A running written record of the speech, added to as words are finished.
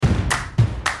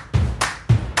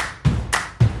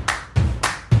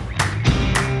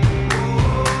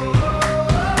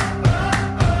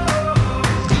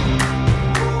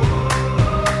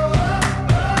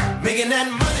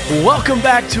Welcome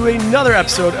back to another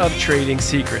episode of Trading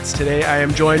Secrets. Today I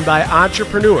am joined by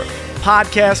entrepreneur,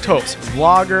 podcast host,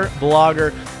 vlogger,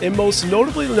 blogger, and most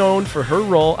notably known for her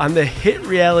role on the hit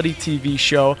reality TV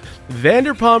show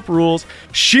Vanderpump Rules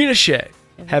Scheana Shay.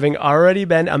 Having already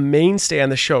been a mainstay on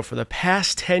the show for the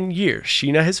past 10 years,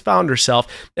 Scheana has found herself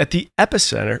at the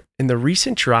epicenter in the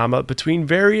recent drama between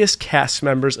various cast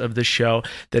members of the show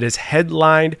that has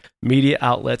headlined media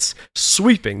outlets,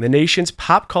 sweeping the nation's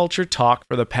pop culture talk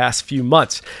for the past few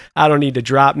months. I don't need to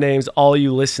drop names. All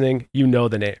you listening, you know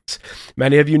the names.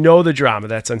 Many of you know the drama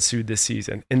that's ensued this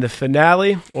season in the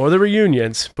finale or the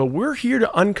reunions, but we're here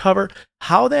to uncover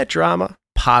how that drama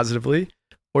positively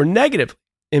or negatively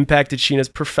impacted Scheana's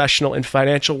professional and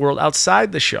financial world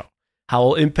outside the show, how it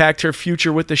will impact her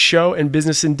future with the show and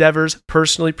business endeavors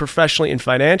personally, professionally, and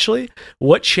financially,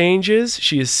 what changes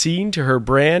she has seen to her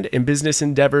brand and business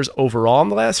endeavors overall in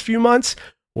the last few months.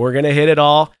 We're going to hit it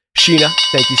all. Scheana,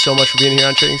 thank you so much for being here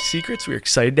on Trading Secrets. We're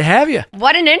excited to have you.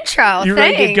 What an intro. You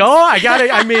Thanks. ready to go?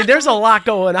 I mean, there's a lot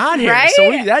going on here. Right?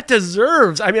 So that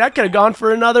deserves, I could have gone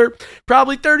for another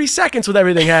probably 30 seconds with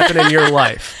everything happening in your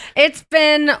life. It's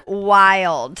been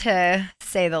wild, to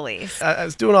say the least. I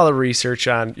was doing all the research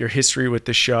on your history with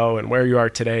the show and where you are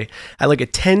today. I look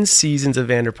at 10 seasons of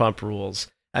Vanderpump Rules.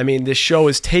 I mean, this show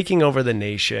is taking over the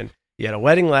nation. You had a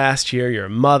wedding last year, you're a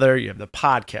mother, you have the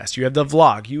podcast, you have the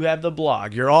vlog, you have the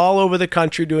blog. You're all over the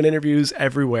country doing interviews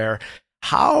everywhere.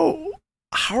 How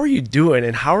are you doing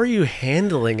and how are you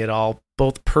handling it all,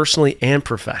 both personally and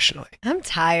professionally? I'm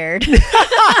tired.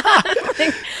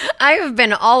 I have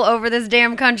been all over this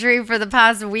damn country for the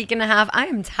past week and a half. I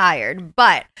am tired,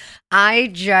 but I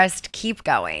just keep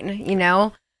going, you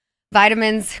know?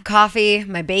 Vitamins, coffee,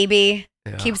 my baby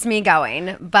keeps me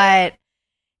going, but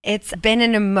it's been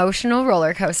an emotional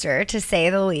roller coaster, to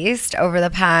say the least, over the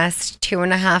past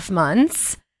 2.5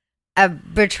 months. A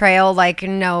betrayal like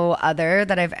no other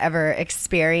that I've ever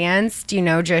experienced. You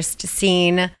know, just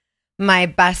seeing my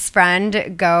best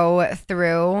friend go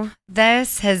through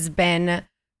this has been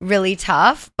really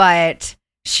tough, but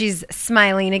she's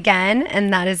smiling again,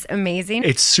 and that is amazing.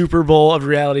 It's Super Bowl of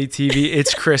reality TV.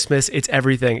 It's Christmas. It's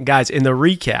everything. Guys, in the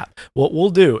recap, what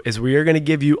we'll do is we are going to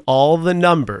give you all the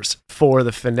numbers for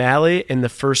the finale and the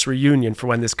first reunion for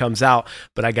when this comes out,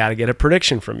 but I got to get a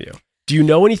prediction from you. Do you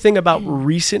know anything about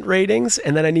recent ratings?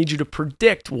 And then I need you to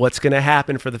predict what's going to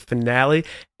happen for the finale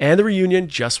and the reunion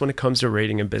just when it comes to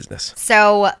rating and business.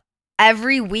 So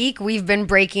every week, we've been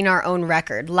breaking our own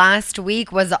record. Last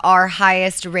week was our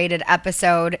highest rated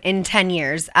episode in 10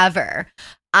 years ever.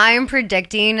 I am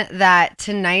predicting that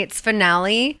tonight's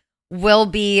finale will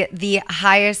be the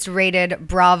highest rated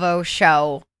Bravo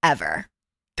show ever.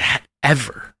 That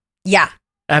ever? Yeah.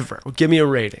 Ever. Well, give me a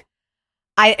rating.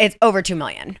 It's over 2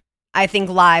 million. I think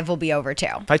live will be over 2.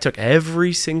 If I took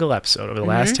every single episode over the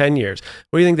last 10 years,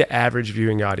 what do you think the average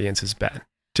viewing audience has been?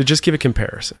 To just give a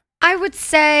comparison. I would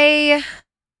say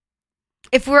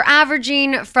if we're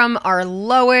averaging from our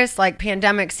lowest, like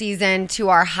pandemic season, to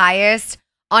our highest,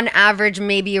 on average,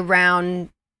 maybe around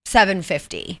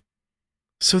 750.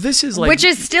 So this is like... Which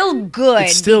is still good,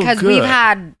 because good. We've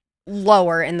had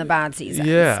lower in the bad seasons.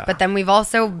 Yeah. But then we've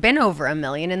also been over 1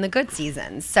 million in the good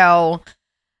seasons. So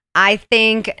I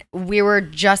think we were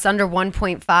just under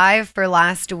 1.5 for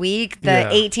last week. The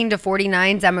 18 to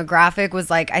 49 demographic was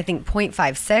like, I think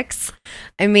 0.56.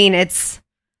 I mean, it's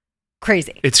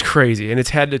crazy. It's crazy. And it's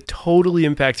had to totally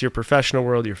impact your professional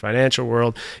world, your financial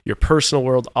world, your personal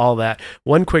world, all that.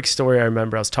 One quick story I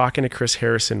remember, I was talking to Chris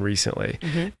Harrison recently,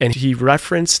 and he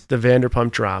referenced the Vanderpump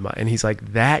drama. And he's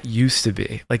like, that used to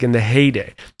be, like in the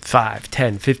heyday, 5,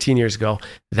 10, 15 years ago,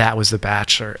 that was The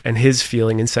Bachelor. And his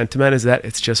feeling and sentiment is that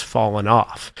it's just fallen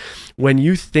off. When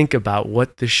you think about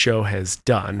what the show has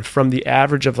done, from the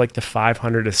average of like the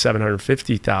 500 to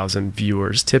 750,000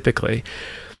 viewers typically,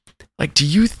 like, do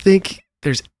you think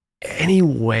there's any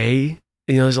way,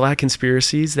 there's a lot of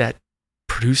conspiracies that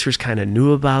producers kind of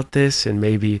knew about this and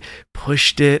maybe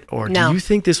pushed it? Or No. do you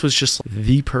think this was just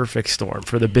the perfect storm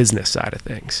for the business side of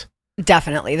things?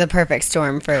 Definitely the perfect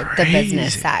storm for the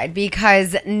business side,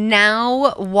 because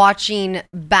now watching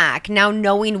back, now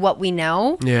knowing what we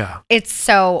know, it's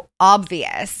so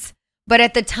obvious. But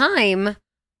at the time,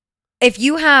 if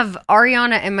you have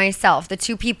Ariana and myself, the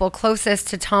two people closest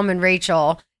to Tom and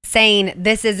Rachel, saying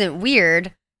this isn't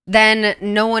weird, then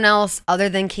no one else other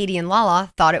than Katie and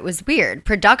Lala thought it was weird.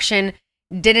 Production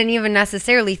didn't even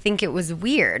necessarily think it was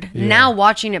weird. Now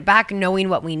watching it back, knowing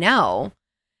what we know,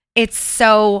 it's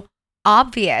so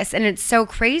obvious, and it's so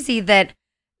crazy that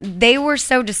they were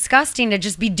so disgusting to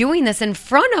just be doing this in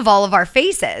front of all of our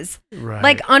faces. Right.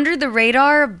 Like under the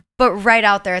radar, but right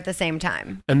out there at the same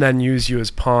time. And then use you as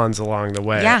pawns along the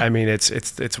way. Yeah. I mean, it's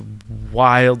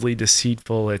wildly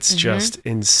deceitful. It's just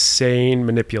insane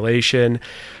manipulation.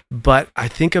 But I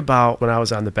think about when I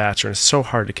was on The Bachelor, and it's so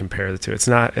hard to compare the two. It's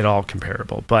not at all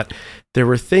comparable, but there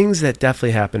were things that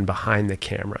definitely happened behind the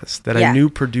cameras that I knew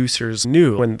producers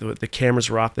knew. When the cameras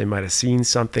were off, they might have seen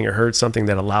something or heard something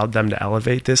that allowed them to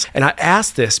elevate this. And I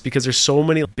asked this because there's so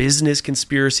many business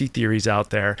conspiracy theories out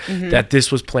there that this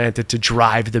was planted to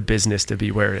drive the business to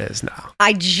be where it is now.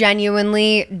 I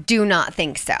genuinely do not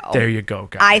think so. There you go,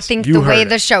 guys. I think the way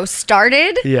the show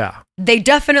started, they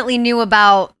definitely knew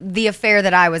about the affair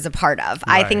that I was a part of.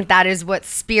 Right. I think that is what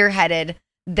spearheaded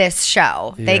this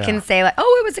show. They can say like,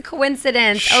 oh, it was a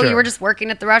coincidence. Sure. Oh, you were just working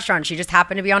at the restaurant. She just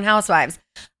happened to be on Housewives.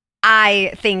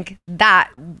 I think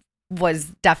that was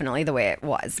definitely the way it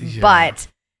was. Yeah. But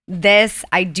this,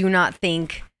 I do not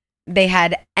think they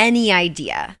had any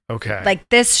idea. Okay. Like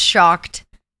this shocked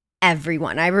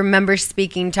everyone. I remember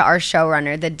speaking to our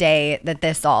showrunner the day that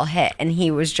this all hit, and he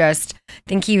was just, I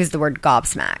think he used the word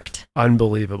gobsmacked.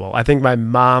 Unbelievable. I think my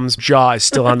mom's jaw is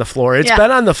still on the floor. It's been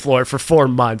on the floor for 4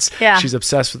 months. Yeah. She's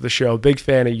obsessed with the show. Big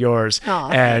fan of yours.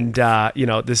 Aww, and,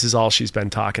 this is all she's been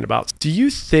talking about. Do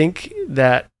you think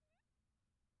that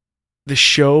the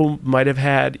show might have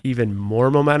had even more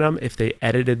momentum if they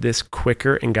edited this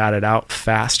quicker and got it out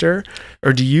faster?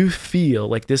 Or do you feel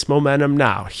like this momentum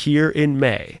now, here in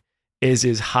May, is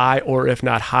as high or if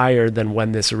not higher than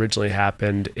when this originally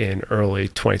happened in early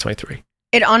 2023?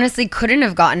 It honestly couldn't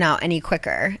have gotten out any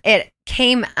quicker. It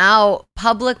came out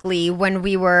publicly when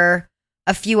we were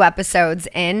a few episodes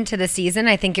into the season.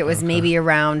 I think it was maybe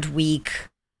around week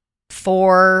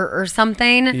 4 or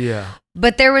something. Yeah.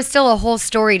 But there was still a whole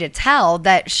story to tell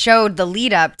that showed the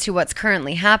lead up to what's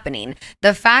currently happening.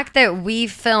 The fact that we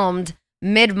filmed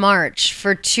mid-March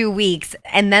for 2 weeks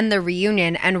and then the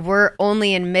reunion, and we're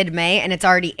only in mid-May and it's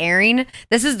already airing.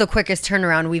 This is the quickest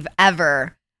turnaround we've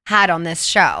ever had on this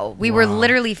show. We were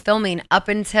literally filming up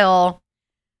until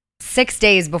 6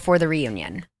 days before the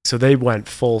reunion. So they went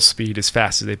full speed as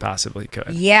fast as they possibly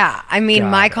could. Yeah. I mean,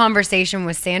 my conversation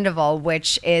with Sandoval,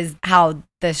 which is how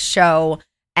the show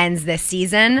ends this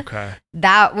season,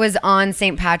 that was on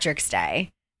St. Patrick's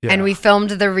Day. Yeah. And we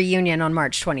filmed the reunion on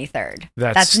March 23rd.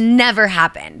 That's never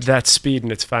happened. That's speed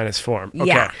in its finest form. Okay.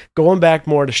 Yeah. Going back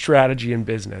more to strategy and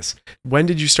business. When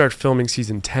did you start filming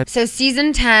season 10? So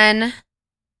season 10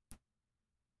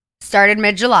 started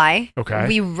mid-July. Okay.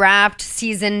 We wrapped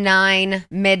season 9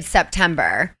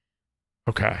 mid-September.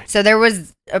 Okay. So there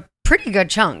was a pretty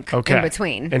good chunk in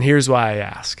between. And here's why I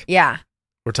ask. Yeah.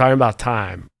 We're talking about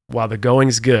time. While the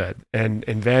going's good and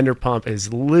Vanderpump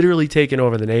is literally taking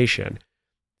over the nation,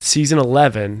 season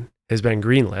 11 has been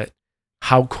greenlit.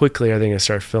 How quickly are they going to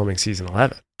start filming season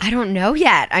 11? I don't know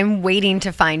yet. I'm waiting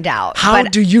to find out. How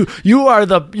do you are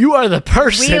the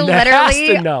person that has to know.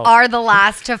 We literally are the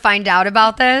last to find out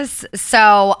about this.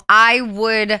 So I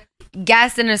would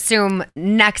guess and assume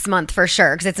next month for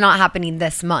sure, because it's not happening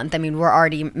this month. I mean, we're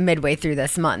already midway through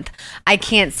this month. I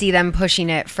can't see them pushing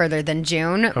it further than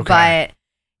June, but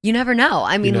you never know.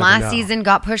 I mean, last season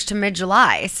got pushed to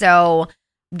mid-July, so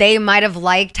they might have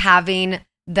liked having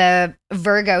the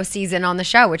Virgo season on the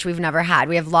show, which we've never had.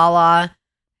 We have Lala,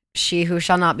 She Who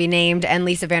Shall Not Be Named, and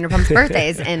Lisa Vanderpump's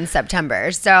birthdays in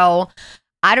September. So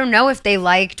I don't know if they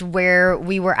liked where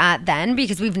we were at then,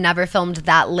 because we've never filmed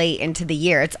that late into the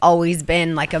year. It's always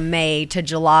been like a May to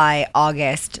July,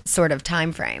 August sort of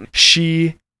time frame.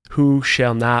 She Who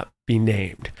Shall Not Be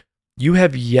Named. You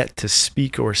have yet to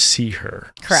speak or see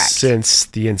her since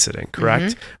the incident,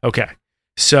 correct? Mm-hmm. Okay.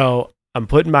 So I'm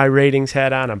putting my ratings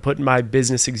hat on. I'm putting my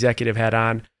business executive hat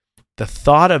on. The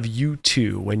thought of you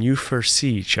two, when you first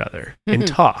see each other and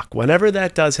talk, whenever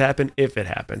that does happen, if it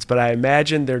happens, but I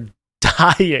imagine they're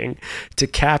dying to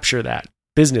capture that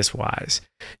business-wise.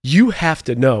 You have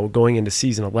to know going into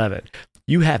season 11,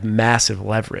 you have massive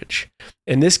leverage.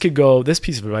 And this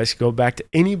piece of advice could go back to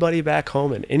anybody back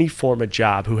home in any form of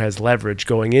job who has leverage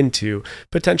going into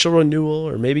potential renewal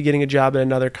or maybe getting a job at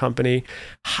another company.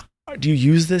 Do you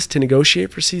use this to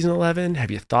negotiate for season 11?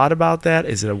 Have you thought about that?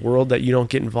 Is it a world that you don't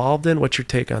get involved in? What's your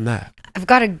take on that? I've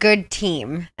got a good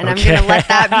team, and I'm going to let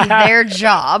that be their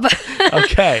job.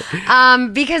 Okay.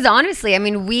 Because honestly, I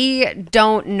mean, we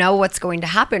don't know what's going to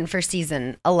happen for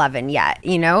season 11 yet.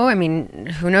 You know, I mean,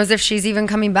 who knows if she's even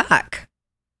coming back?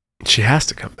 She has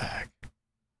to come back.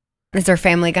 Is her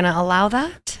family going to allow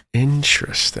that?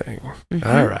 Interesting. Mm-hmm.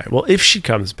 All right. Well, if she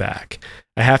comes back,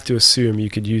 I have to assume you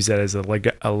could use that as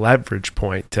a leverage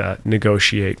point to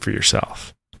negotiate for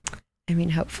yourself. I mean,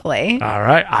 hopefully. All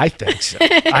right. I think so.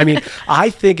 I mean, I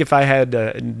think if I had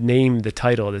to name the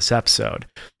title of this episode,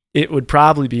 it would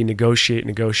probably be negotiate,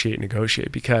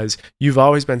 because you've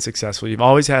always been successful. You've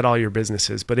always had all your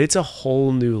businesses, but it's a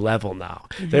whole new level now.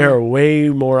 There are way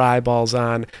more eyeballs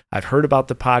on. I've heard about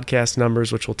the podcast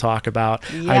numbers, which we'll talk about.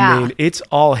 Yeah. I mean, it's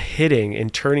all hitting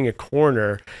and turning a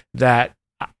corner that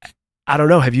I don't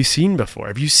know. Have you seen before?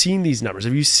 Have you seen these numbers?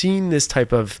 Have you seen this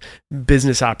type of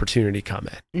business opportunity come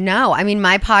in? No. I mean,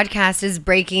 my podcast is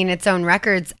breaking its own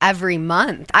records every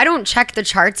month. I don't check the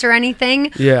charts or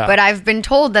anything, but I've been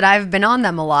told that I've been on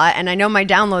them a lot, and I know my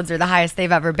downloads are the highest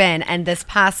they've ever been. And this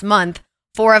past month,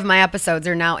 4 of my episodes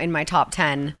are now in my top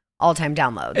 10 all-time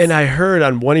downloads. And I heard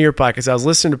on one of your podcasts, I was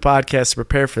listening to podcasts to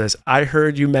prepare for this, I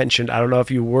heard you mentioned, I don't know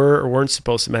if you were or weren't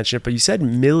supposed to mention it, but you said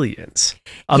millions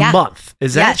a month.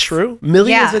 Is that true?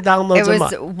 Millions of downloads a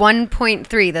month? It was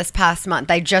 1.3 this past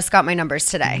month. I just got my numbers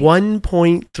today.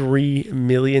 1.3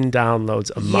 million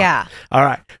downloads a month. Yeah. All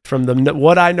right. From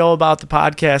what I know about the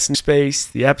podcasting space,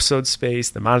 the episode space,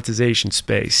 the monetization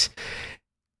space,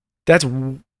 that's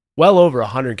well over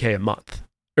 100K a month,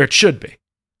 or it should be.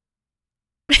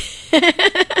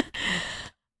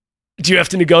 Do you have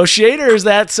to negotiate, or is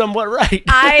that somewhat right?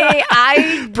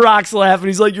 Brock's laughing.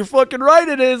 He's like, "You're fucking right.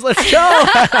 It is. Let's go."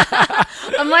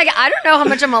 I'm like, I don't know how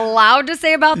much I'm allowed to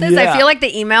say about this. I feel like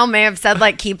the email may have said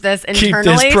like keep this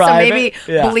internally, so maybe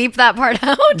bleep that part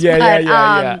out.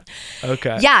 Yeah.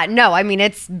 Okay. Yeah. No, I mean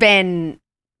it's been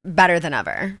better than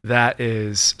ever. That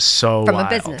is so from wild. A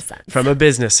business sense. From a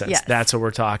business sense. Yes. That's what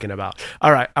we're talking about.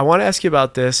 All right. I want to ask you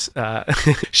about this.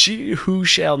 She who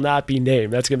shall not be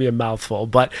named. That's going to be a mouthful,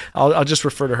 but I'll just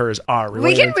refer to her as R.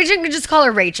 We can just call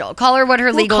her Rachel. Call her what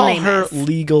her legal name is. Call her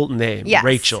legal name, yes.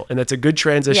 Rachel. And that's a good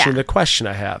transition to the question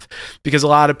I have, because a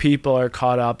lot of people are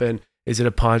caught up in, is it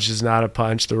a punch? Is it not a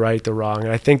punch? The right, the wrong?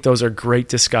 And I think those are great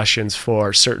discussions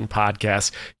for certain podcasts.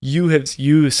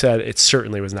 You said it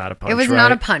certainly was not a punch. It was right?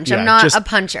 not a punch. I'm not a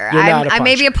puncher. I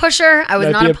may be a pusher. I was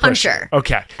not a puncher.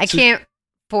 Okay. I can't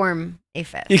form a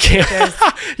fist. You can't.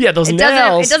 Those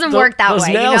nails. It doesn't work that way.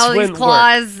 You know, these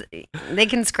claws, they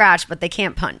can scratch, but they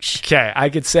can't punch. Okay. I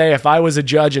could say if I was a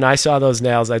judge and I saw those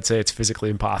nails, I'd say it's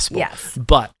physically impossible. Yes.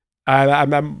 But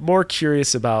I'm more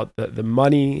curious about the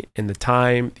money and the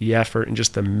time, the effort, and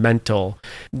just the mental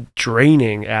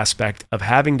draining aspect of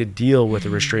having to deal with a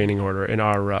restraining order in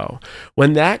RO.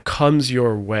 When that comes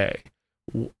your way,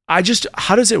 how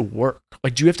does it work?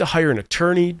 Like, do you have to hire an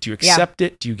attorney? Do you accept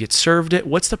it? Do you get served it?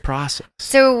 What's the process?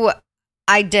 So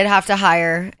I did have to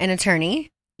hire an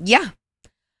attorney. Yeah.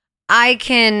 I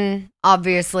can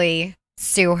obviously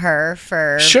sue her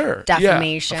for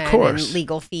defamation and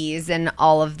legal fees and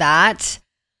all of that.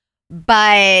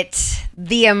 But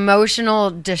the emotional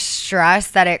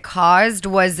distress that it caused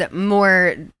was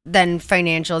more than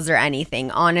financials or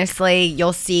anything. Honestly,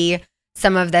 you'll see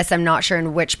some of this. I'm not sure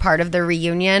in which part of the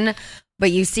reunion, but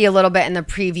you see a little bit in the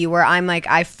preview where I'm like,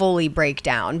 I fully break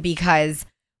down, because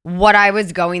what I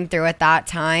was going through at that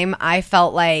time, I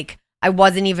felt like I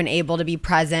wasn't even able to be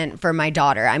present for my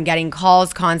daughter. I'm getting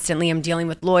calls constantly. I'm dealing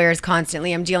with lawyers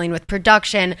constantly. I'm dealing with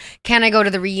production. Can I go to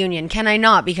the reunion? Can I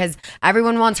not? Because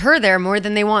everyone wants her there more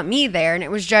than they want me there. And it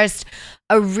was just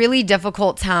a really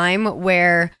difficult time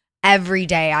where every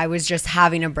day I was just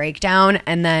having a breakdown.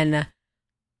 And then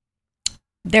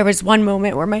there was one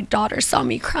moment where my daughter saw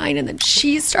me crying, and then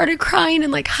she started crying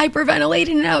and like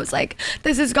hyperventilating. And I was like,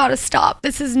 this has got to stop.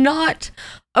 This is not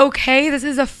okay. This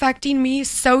is affecting me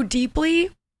so deeply.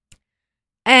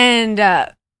 And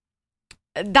that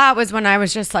was when I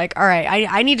was just like, all right,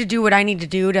 I need to do what I need to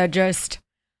do to just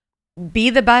be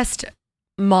the best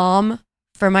mom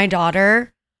for my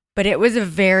daughter. But it was a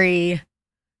very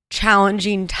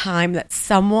challenging time that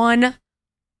someone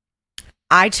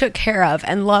I took care of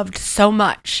and loved so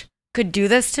much could do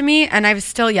this to me, and I've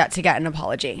still yet to get an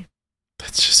apology.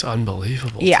 That's just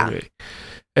unbelievable to me.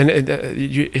 And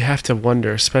you have to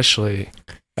wonder, especially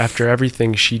after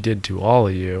everything she did to all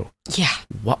of you. Yeah.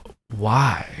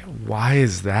 Why? Why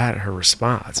is that her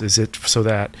response? Is it so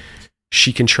that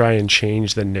she can try and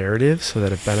change the narrative so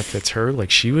that it benefits her? Like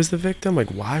she was the victim? Like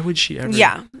why would she ever?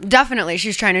 Yeah, definitely.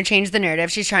 She's trying to change the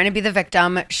narrative. She's trying to be the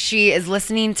victim. She is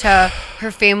listening to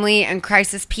her family and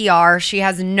crisis PR. She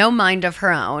has no mind of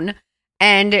her own.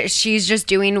 And she's just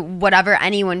doing whatever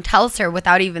anyone tells her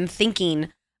without even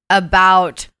thinking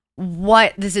about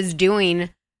what this is doing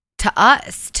to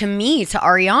us, to me, to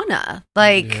Ariana.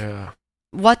 Like,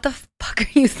 what the fuck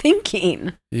are you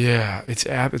thinking? Yeah,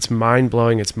 it's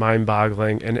mind-blowing. It's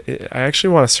mind-boggling. And I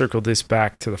actually want to circle this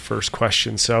back to the first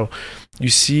question. So you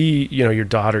see, your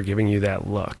daughter giving you that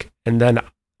look. And then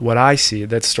what I see,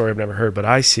 that story I've never heard, but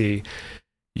I see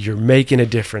you're making a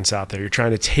difference out there. You're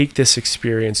trying to take this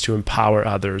experience to empower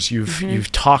others.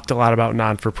 You've talked a lot about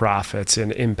non-for-profits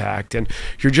and impact, and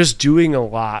you're just doing a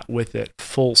lot with it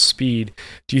full speed.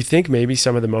 Do you think maybe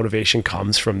some of the motivation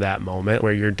comes from that moment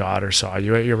where your daughter saw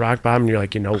you at your rock bottom and you're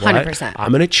like, you know what? 100%.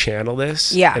 I'm going to channel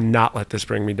this and not let this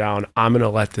bring me down. I'm going to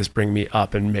let this bring me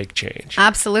up and make change.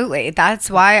 Absolutely.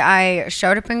 That's why I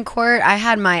showed up in court. I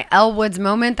had my Elle Woods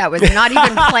moment that was not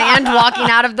even planned walking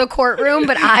out of the courtroom,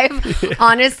 but I've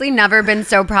honestly never been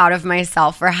so proud of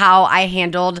myself for how I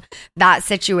handled that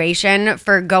situation,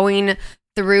 for going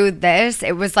through this.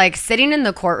 It was like sitting in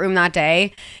the courtroom that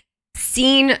day,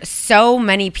 seeing so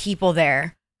many people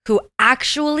there who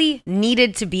actually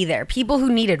needed to be there, people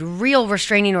who needed real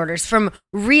restraining orders from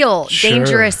real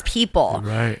dangerous people.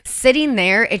 Right. Sitting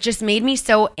there, it just made me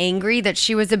so angry that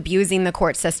she was abusing the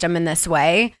court system in this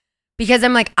way, because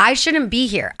I'm like, I shouldn't be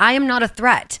here. I am not a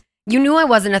threat. You knew I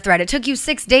wasn't a threat. It took you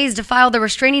 6 days to file the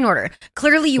restraining order.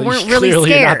 Clearly, you weren't really scared.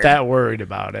 You're not that worried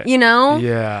about it. You know?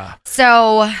 Yeah.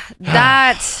 So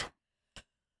that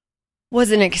was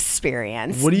an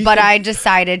experience. But I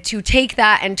decided to take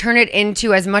that and turn it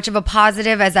into as much of a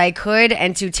positive as I could,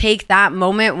 and to take that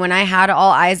moment when I had all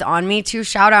eyes on me to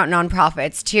shout out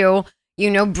nonprofits, to,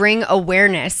 bring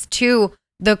awareness to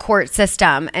the court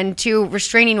system and to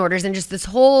restraining orders and just this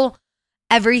whole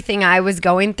everything I was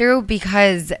going through,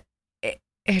 because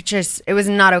it was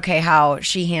not okay how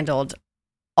she handled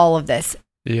all of this.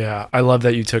 Yeah, I love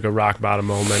that you took a rock bottom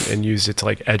moment and used it to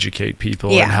like educate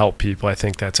people and help people. I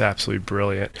think that's absolutely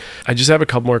brilliant. I just have a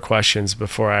couple more questions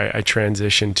before I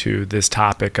transition to this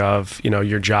topic of,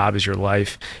 your job is your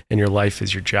life and your life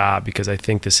is your job, because I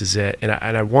think this is it. And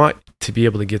I want to be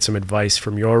able to get some advice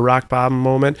from your rock bottom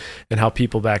moment and how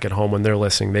people back at home, when they're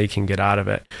listening, they can get out of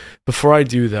it. Before I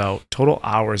do though, total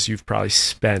hours you've probably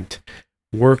spent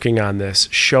working on this,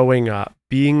 showing up,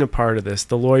 being a part of this,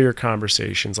 the lawyer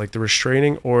conversations, like the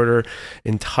restraining order,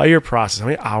 entire process. How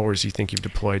many hours do you think you've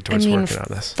deployed towards working on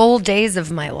this? Full days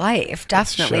of my life,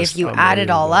 definitely. If you add it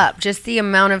all up, just the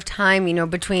amount of time,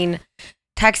 between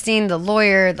texting the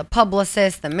lawyer, the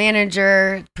publicist, the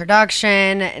manager,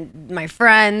 production, my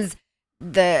friends,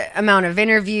 the amount of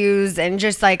interviews, and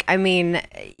just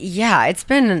it's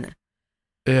been...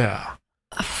 Yeah.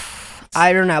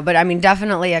 I don't know, but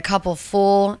definitely a couple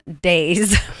full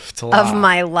days of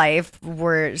my life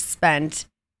were spent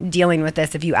dealing with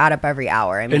this if you add up every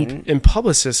hour. And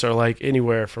publicists are like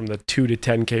anywhere from the $2 to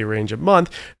 $10K range a month.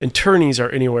 Attorneys are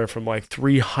anywhere from like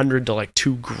 $300 to like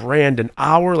 $2,000 an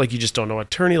hour. Like, you just don't know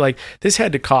attorney. Like, this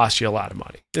had to cost you a lot of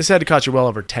money. This had to cost you well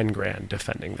over $10,000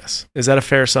 defending this. Is that a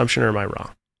fair assumption, or am I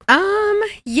wrong?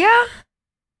 Yeah.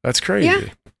 That's crazy. Yeah.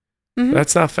 Mm-hmm.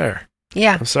 That's not fair.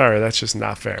 Yeah. I'm sorry. That's just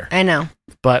not fair. I know.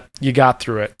 But you got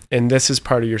through it. And this is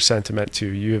part of your sentiment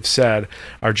too. You have said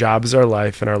our job is our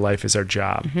life and our life is our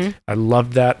job. Mm-hmm. I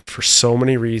love that for so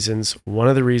many reasons. One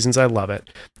of the reasons I love it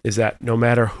is that no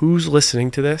matter who's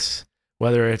listening to this,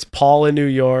 whether it's Paul in New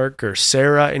York or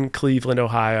Sarah in Cleveland,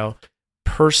 Ohio,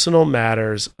 personal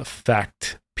matters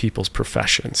affect people's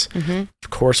professions. Mm-hmm. Of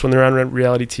course, when they're on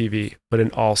reality TV, but in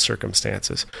all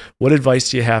circumstances. What advice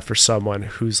do you have for someone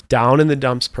who's down in the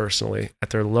dumps personally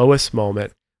at their lowest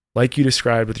moment, like you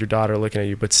described with your daughter looking at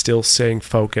you, but still staying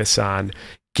focused on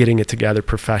getting it together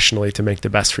professionally to make the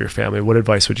best for your family? What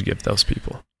advice would you give those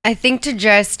people? I think to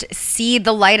just see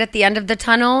the light at the end of the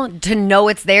tunnel, to know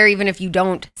it's there even if you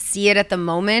don't see it at the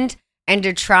moment, and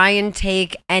to try and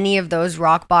take any of those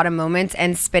rock bottom moments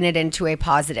and spin it into a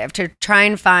positive, to try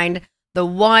and find the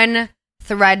one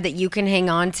thread that you can hang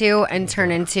on to and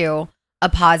turn into a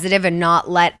positive, and not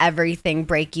let everything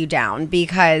break you down.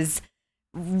 Because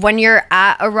when you're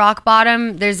at a rock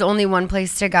bottom, there's only one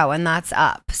place to go, and that's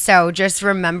up. So just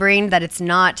remembering that it's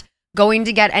not going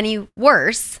to get any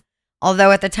worse.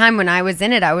 Although at the time when I was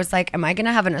in it, I was like, am I going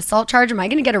to have an assault charge? Am I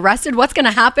going to get arrested? What's going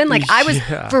to happen? Like, I was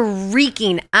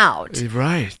freaking out.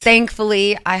 Right.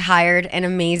 Thankfully, I hired an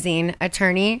amazing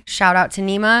attorney. Shout out to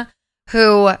Nima,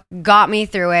 who got me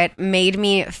through it, made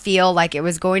me feel like it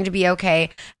was going to be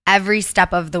okay every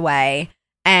step of the way.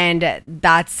 And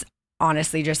that's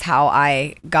honestly just how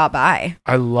I got by.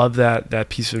 I love that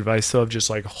piece of advice, though, of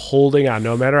just like holding on,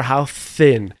 no matter how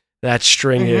thin that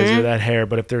string is or that hair.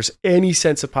 But if there's any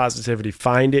sense of positivity,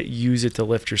 find it, use it to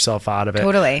lift yourself out of it.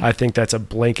 Totally. I think that's a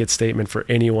blanket statement for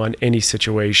anyone, any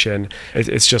situation.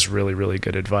 It's just really, really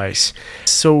good advice.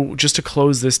 So just to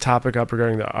close this topic up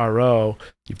regarding the RO,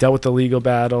 you've dealt with the legal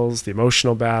battles, the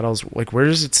emotional battles. Like, where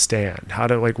does it stand?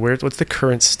 What's the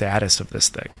current status of this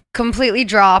thing? Completely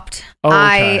dropped. Oh, okay.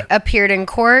 I appeared in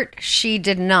court. She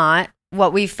did not.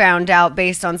 what we found out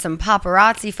based on some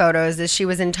paparazzi photos is she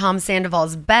was in Tom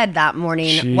Sandoval's bed that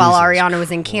morning while Ariana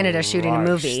was in Canada shooting a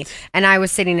movie. And I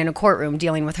was sitting in a courtroom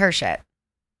dealing with her shit.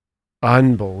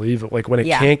 Unbelievable. Like when it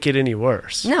can't get any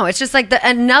worse. No, it's just like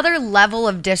another level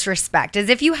of disrespect, as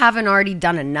if you haven't already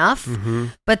done enough,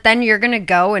 but then you're going to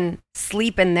go and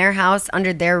sleep in their house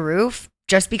under their roof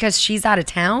just because she's out of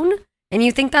town? And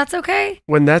you think that's okay?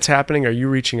 When that's happening, are you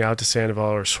reaching out to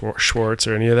Sandoval or Schwartz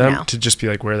or any of them to just be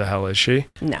like, where the hell is she?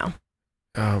 No.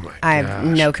 Oh my god. I have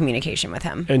no communication with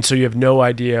him. And so you have no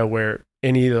idea where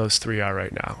any of those three are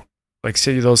right now? Like,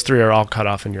 say those three are all cut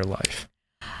off in your life.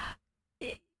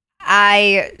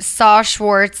 I saw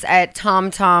Schwartz at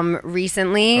Tom Tom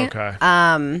recently. Okay.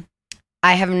 I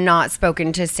have not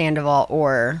spoken to Sandoval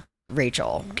or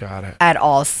Rachel. Got it. At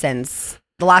all since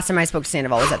the last time I spoke to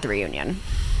Sandoval was at the reunion.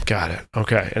 Got it.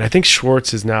 Okay. And I think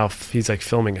Schwartz is now, he's like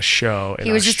filming a show in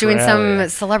He was Australia. just doing some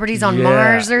Celebrities on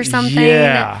Mars or something.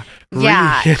 Yeah.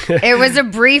 Yeah. It was a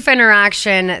brief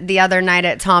interaction the other night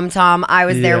at Tom Tom. I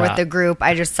was there with the group.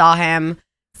 I just saw him,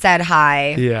 said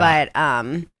hi. Yeah.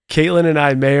 But Caitlin and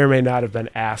I may or may not have been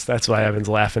asked. That's why Evan's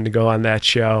laughing to go on that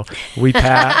show. We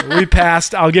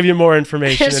passed. I'll give you more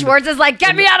information. Schwartz is like,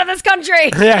 get me out of this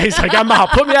country. Yeah, he's like, I'm out.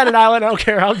 Put me on an island. I don't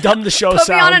care how dumb the show sounds.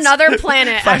 Put me on another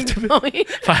planet.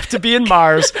 If I have to be in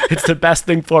Mars, it's the best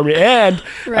thing for me. And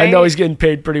I know he's getting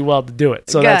paid pretty well to do it.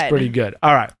 So that's pretty good.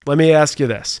 All right. Let me ask you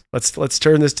this. Let's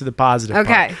turn this to the positive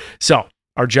part. So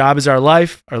our job is our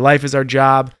life. Our life is our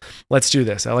job. Let's do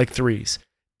this. I like threes.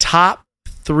 Top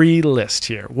 3 list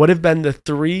here. What have been the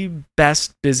 3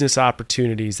 best business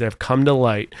opportunities that have come to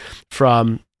light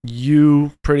from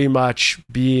you pretty much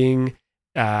being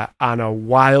on a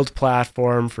wild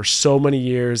platform for so many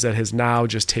years that has now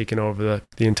just taken over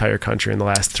the entire country in the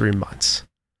last 3 months?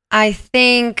 I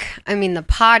mean, the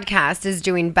podcast is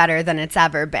doing better than it's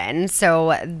ever been.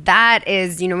 So that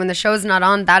is, when the show's not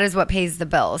on, that is what pays the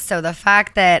bills. So the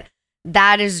fact that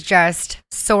is just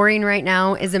soaring right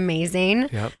now is amazing.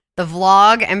 Yep. The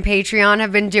vlog and Patreon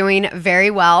have been doing very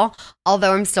well,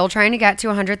 although I'm still trying to get to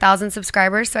 100,000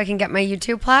 subscribers so I can get my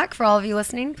YouTube plaque for all of you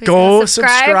listening. Please go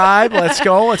subscribe. Let's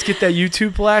go. Let's get that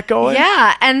YouTube plaque going.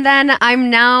 Yeah. And then I'm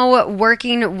now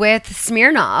working with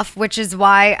Smirnoff, which is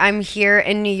why I'm here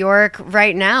in New York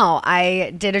right now.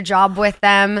 I did a job with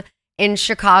them in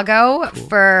Chicago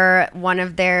for one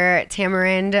of their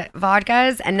tamarind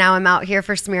vodkas, and now I'm out here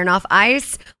for Smirnoff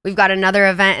Ice. We've got another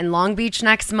event in Long Beach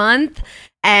next month.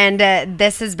 And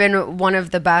this has been one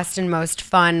of the best and most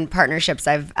fun partnerships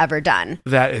I've ever done.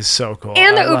 That is so cool.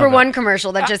 And the Uber One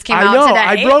commercial that just came out today.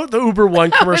 I wrote the Uber One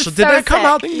commercial. Did that come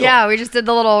out? Yeah, we just did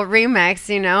the little remix.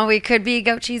 We could be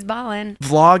goat cheese ballin'.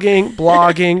 Vlogging,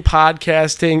 blogging,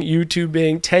 podcasting,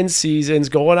 YouTubing, 10 seasons,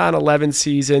 going on 11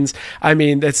 seasons. I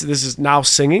mean, this is now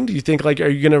singing. Do you think, are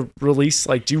you going to release,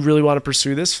 do you really want to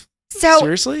pursue this? So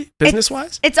seriously,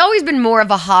 business-wise? It's always been more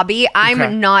of a hobby.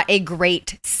 I'm not a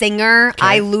great singer. Okay.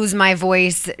 I lose my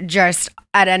voice just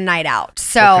at a night out.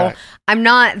 So I'm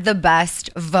not the best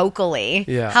vocally.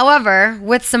 Yeah. However,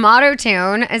 with some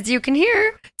auto-tune, as you can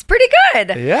hear, it's pretty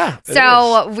good. Yeah.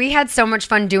 So we had so much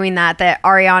fun doing that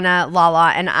Ariana,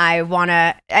 Lala, and I want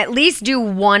to at least do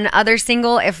one other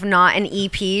single, if not an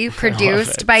EP,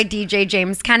 produced by DJ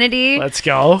James Kennedy. Let's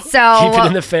go. So keep it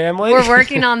in the family. We're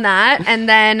working on that. And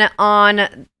then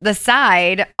on the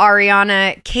side,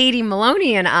 Ariana, Katie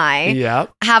Maloney, and I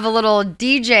have a little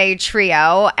DJ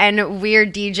trio, and we're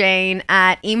DJing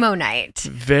at Emo Night.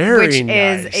 Which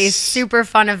is a super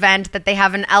fun event that they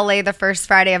have in LA the first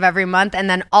Friday of every month, and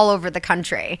then all over the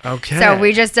country. Okay. So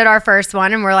we just did our first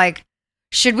one, and we're like,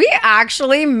 should we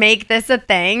actually make this a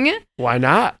thing? Why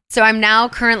not? So I'm now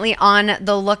currently on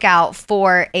the lookout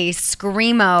for a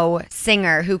screamo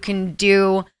singer who can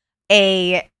do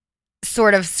a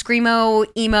sort of screamo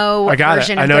emo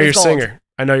version of I know Good your Gold. singer.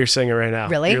 I know your singer right now.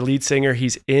 Really? Your lead singer.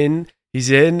 He's in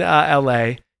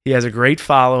LA. He has a great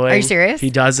following. Are you serious? He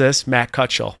does this. Matt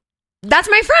Cutchell. That's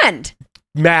my friend.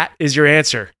 Matt is your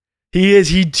answer.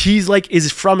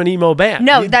 He's from an emo band.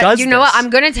 No, what? I'm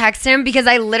going to text him because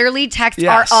I literally texted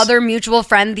our other mutual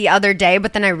friend the other day,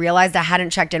 but then I realized I hadn't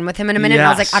checked in with him in a minute. And I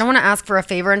was like, I don't want to ask for a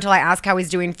favor until I ask how he's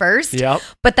doing first. Yep.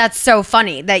 But that's so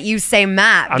funny that you say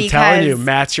Matt. I'm telling you,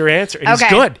 Matt's your answer. He's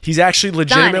good. He's actually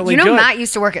legitimately good. Matt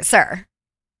used to work at Sir.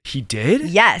 He did?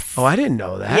 Yes. Oh, I didn't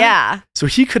know that. Yeah. So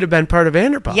he could have been part of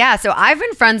Vanderpump. Yeah. So I've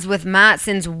been friends with Matt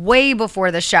since way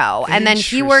before the show. And then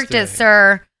he worked at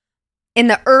Sir in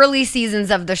the early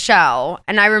seasons of the show.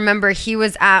 And I remember he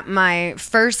was at my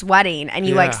first wedding, and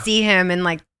you see him in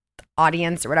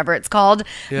audience or whatever it's called.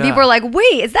 Yeah. People are like,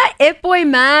 wait, is that It Boy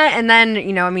Matt? And then,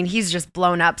 he's just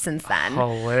blown up since then.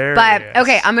 Hilarious. But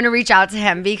okay, I'm going to reach out to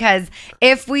him because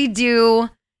if we do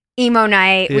emo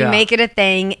night, we make it a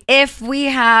thing. If we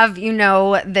have,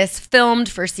 this filmed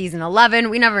for season 11,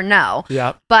 we never know.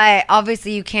 Yeah. But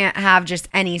obviously you can't have just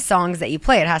any songs that you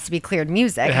play. It has to be cleared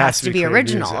music. It has to be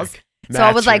originals. Music. So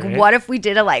I was like, what if we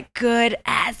did a good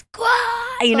as squad,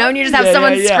 and you just have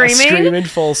someone screaming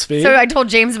full speed. So I told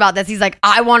James about this. He's like,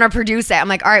 I want to produce it. I'm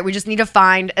like, all right, we just need to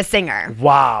find a singer.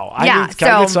 Wow.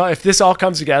 If this all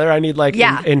comes together, I need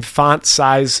in font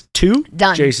size 2.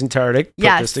 Done. Jason Tardik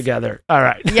put this together. All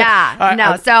right.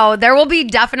 Yeah. So there will be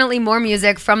definitely more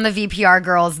music from the VPR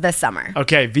girls this summer.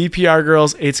 Okay. VPR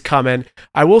girls, it's coming.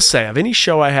 I will say, of any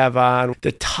show I have on,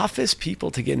 the toughest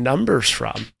people to get numbers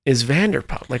from is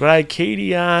Vanderpump. Like when I had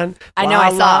Katie on, I know,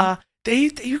 I saw.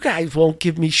 You guys won't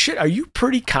give me shit. Are you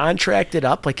pretty contracted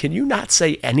up? Like, can you not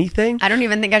say anything? I don't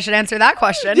even think I should answer that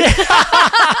question.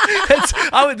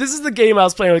 This is the game I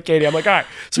was playing with Katie. I'm like, all right,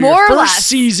 so more your or first less.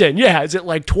 season, is it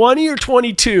like 20 or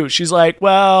 22? She's like,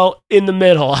 well, in the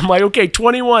middle. I'm like, okay,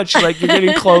 21. She's like, you're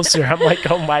getting closer. I'm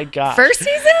like, oh my God. First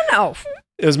season? Oh.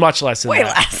 It was much less than Way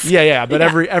that. less. Yeah. But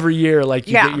every year, you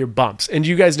get your bumps. And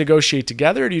do you guys negotiate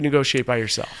together or do you negotiate by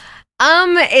yourself?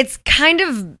 It's kind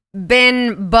of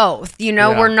been both.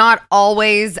 We're not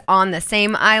always on the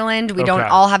same island. We don't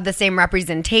all have the same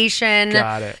representation.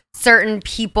 Got it. Certain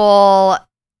people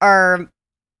are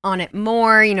on it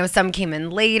more. Some came in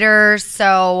later.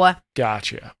 So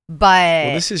gotcha.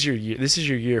 But this is your year. This is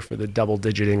your year for the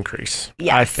double-digit increase.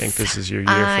 Yes. I think this is your year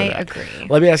for that. I agree.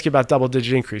 Let me ask you about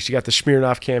double-digit increase. You got the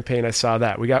Smirnoff campaign. I saw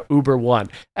that. We got Uber One.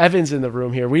 Evan's in the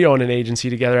room here. We own an agency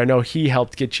together. I know he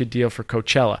helped get you a deal for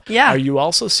Coachella. Yeah. Are you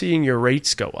also seeing your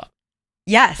rates go up?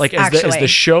 Yes, as the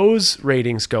show's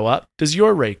ratings go up, does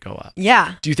your rate go up?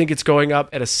 Yeah. Do you think it's going up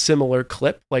at a similar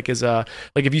clip?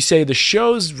 If you say the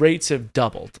show's rates have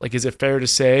doubled, is it fair to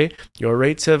say your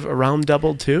rates have around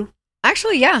doubled too?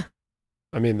 Actually, yeah.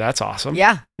 I mean, that's awesome.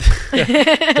 Yeah.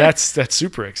 that's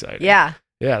super exciting. Yeah.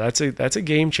 Yeah, that's a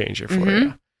game changer for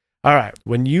you. All right.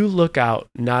 When you look out,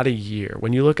 not a year,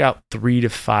 when you look out 3 to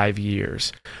 5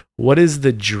 years, what is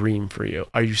the dream for you?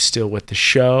 Are you still with the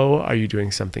show? Are you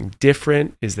doing something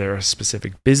different? Is there a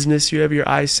specific business you have your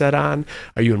eyes set on?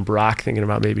 Are you and Brock thinking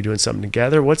about maybe doing something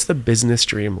together? What's the business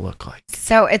dream look like?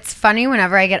 So it's funny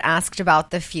whenever I get asked about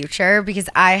the future because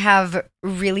I have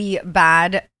really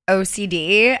bad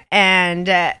OCD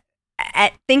and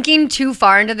thinking too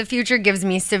far into the future gives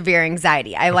me severe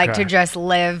anxiety. I like to just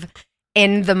live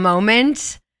in the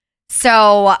moment.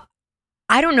 So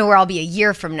I don't know where I'll be a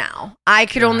year from now. I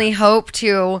could only hope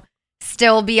to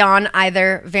still be on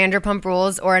either Vanderpump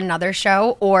Rules or another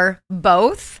show or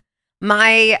both.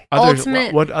 What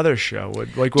other show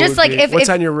would what's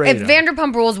on your radar? If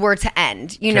Vanderpump Rules were to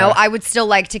end, I would still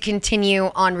like to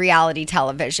continue on reality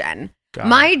television.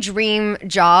 My dream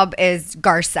job is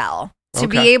Garcelle. To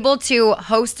be able to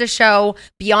host a show,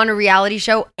 be on a reality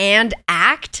show, and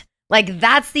act,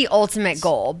 that's the ultimate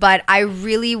goal. But I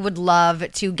really would love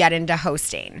to get into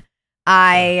hosting.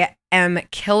 I am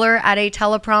killer at a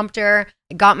teleprompter.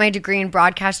 I got my degree in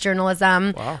broadcast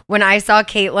journalism. Wow. When I saw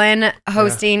Caitlin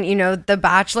hosting, The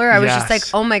Bachelor, I was just like,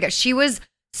 oh my gosh, she was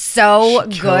so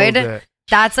good.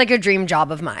 That's a dream job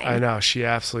of mine. I know. She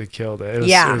absolutely killed it.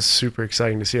 It was super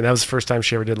exciting to see. And that was the first time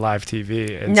she ever did live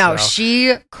TV. And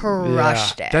she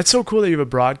crushed it. That's so cool that you have a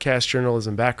broadcast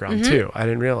journalism background too. I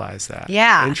didn't realize that.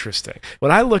 Yeah. Interesting. When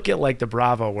I look at the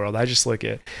Bravo world, I just look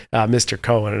at Mr.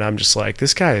 Cohen and I'm just like,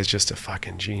 this guy is just a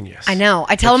fucking genius. I know.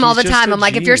 I tell him all the time. I'm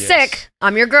like, if you're sick,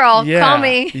 I'm your girl. Call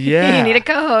me. Yeah. You need a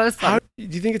co-host.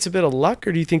 Do you think it's a bit of luck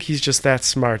or do you think he's just that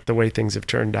smart the way things have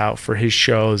turned out for his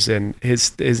shows and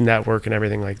his network and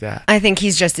everything like that? I think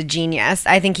he's just a genius.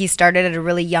 I think he started at a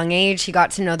really young age. He got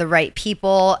to know the right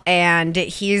people and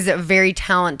he's very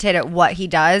talented at what he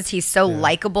does. He's so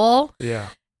likable. Yeah.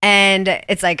 And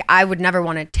it's I would never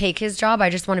want to take his job.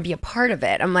 I just want to be a part of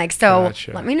it. I'm like,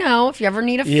 let me know if you ever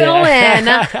need a fill in.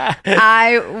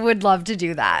 I would love to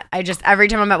do that. Every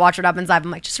time I'm at Watch What Happens Live,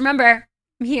 I'm like, just remember,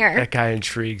 I'm here. That guy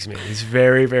intrigues me. He's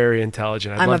very, very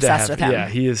intelligent. I'm obsessed with him. Yeah,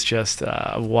 he is just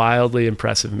a wildly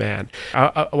impressive man.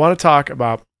 I want to talk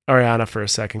about Ariana for a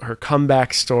second. Her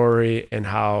comeback story and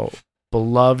how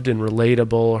beloved and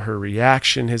relatable her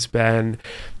reaction has been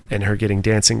and her getting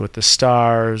Dancing with the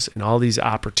Stars and all these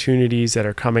opportunities that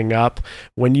are coming up.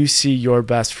 When you see your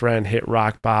best friend hit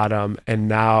rock bottom and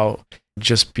now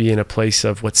just be in a place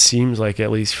of what seems like, at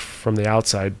least from the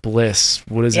outside, bliss,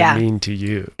 what does it mean to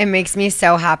you? It makes me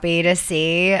so happy to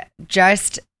see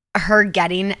just her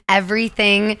getting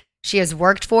everything she has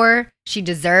worked for, she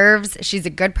deserves. She's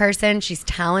a good person. She's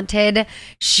talented.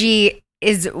 She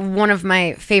is one of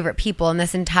my favorite people in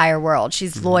this entire world.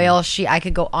 She's loyal. I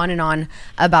could go on and on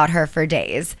about her for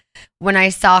days. When I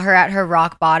saw her at her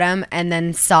rock bottom and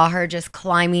then saw her just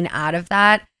climbing out of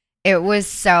that, it was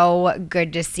so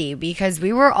good to see, because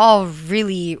we were all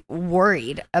really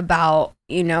worried about,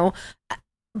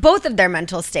 both of their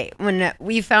mental state. When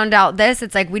we found out this,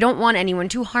 it's like, we don't want anyone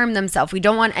to harm themselves. We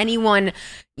don't want anyone,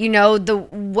 the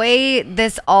way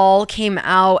this all came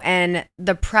out and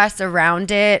the press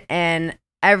around it and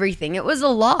everything, it was a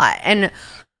lot. And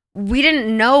we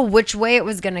didn't know which way it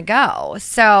was going to go.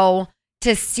 So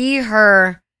to see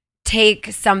her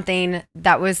take something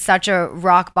that was such a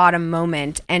rock bottom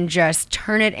moment and just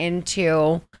turn it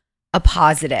into a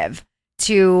positive,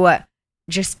 to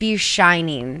just be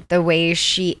shining the way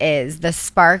she is, the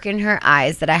spark in her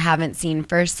eyes that I haven't seen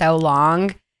for so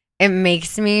long, it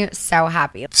makes me so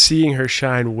happy. Seeing her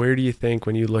shine, where do you think,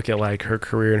 when you look at like her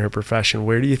career and her profession,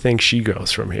 where do you think she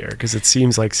goes from here? Because it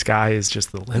seems like sky is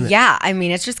just the limit. Yeah, I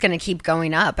mean, it's just going to keep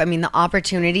going up. I mean, the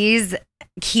opportunities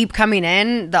keep coming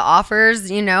in, the offers,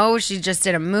 she just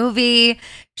did a movie.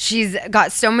 She's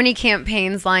got so many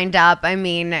campaigns lined up. I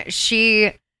mean,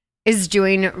 she is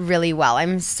doing really well.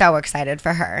 I'm so excited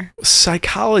for her.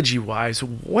 Psychology wise,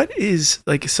 what is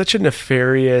like such a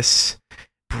nefarious,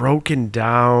 broken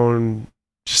down,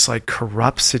 just like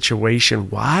corrupt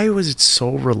situation? Why was it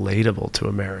so relatable to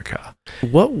America?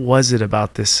 What was it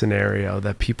about this scenario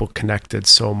that people connected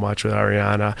so much with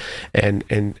Ariana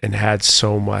and had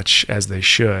so much, as they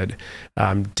should,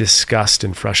 disgust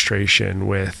and frustration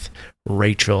with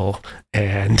Rachel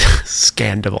and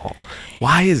Scandal?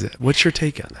 Why is it? What's your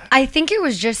take on that? I think it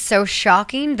was just so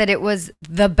shocking that it was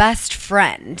the best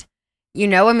friend.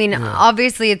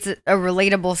 Obviously it's a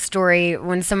relatable story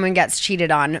when someone gets cheated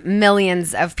on.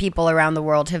 Millions of people around the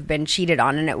world have been cheated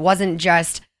on. And it wasn't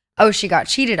just, oh, she got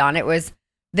cheated on. It was,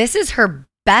 this is her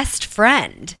best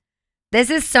friend. This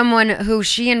is someone who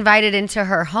she invited into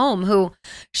her home, who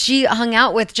she hung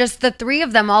out with, just the three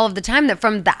of them all of the time, that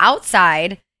from the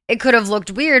outside, it could have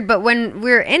looked weird. But when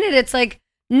we're in it, it's like,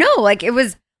 no, like it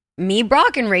was me,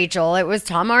 Brock, and Rachel. It was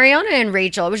Tom, Ariana, and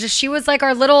Rachel. It was just, she was like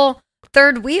our little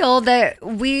third wheel that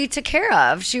we took care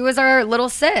of. She was our little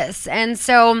sis. And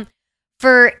so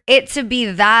for it to be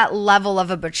that level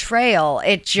of a betrayal,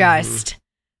 it just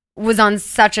was on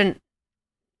such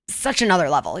another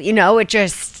level.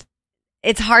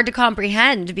 It's hard to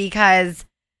comprehend, because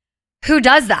who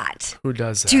does that? Who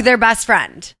does that to their best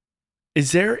friend?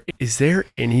 Is there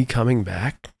any coming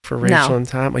back for Rachel and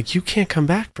Tom? Like, you can't come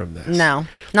back from this. No,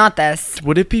 not this.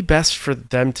 Would it be best for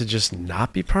them to just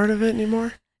not be part of it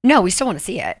anymore? No, we still want to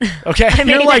see it. Okay,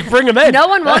 you're like, bring them in. No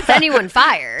one wants anyone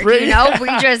fired. We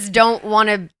just don't want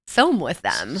to film with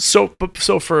them. So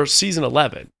for season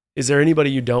 11, is there anybody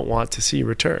you don't want to see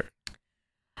return?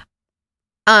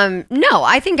 No,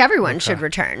 I think everyone should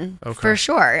return for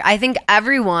sure. I think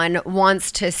everyone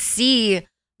wants to see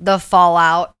the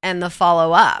fallout and the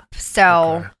follow up.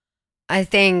 So I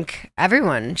think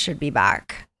everyone should be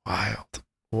back. Wild.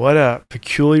 What a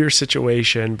peculiar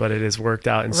situation, but it has worked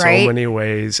out in so many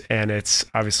ways, and it's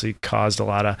obviously caused a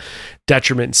lot of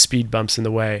detriment and speed bumps in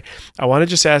the way. I want to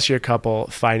just ask you a couple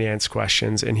finance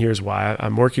questions, and here's why.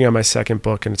 I'm working on my second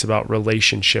book, and it's about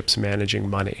relationships managing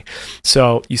money.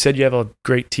 So you said you have a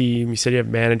great team. You said you have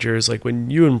managers. Like, when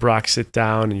you and Brock sit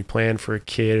down and you plan for a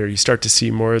kid, or you start to see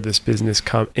more of this business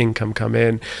income come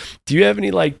in, do you have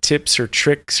any like tips or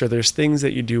tricks, or there's things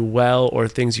that you do well or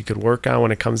things you could work on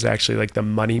when it comes to actually like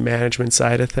the money management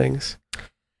side of things?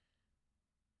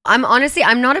 I'm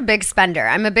not a big spender.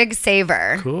 I'm a big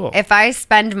saver. Cool. If I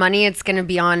spend money, it's going to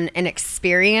be on an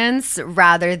experience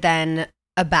rather than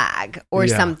a bag or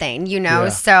something,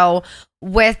 So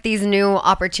with these new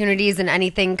opportunities and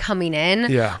anything coming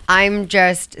in, I'm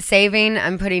just saving.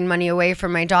 I'm putting money away for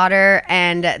my daughter.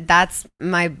 And that's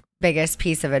my biggest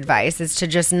piece of advice, is to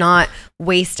just not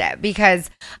waste it,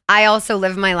 because I also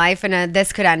live my life in a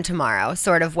this could end tomorrow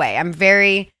sort of way. I'm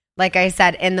very, like I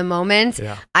said, in the moment.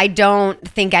 I don't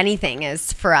think anything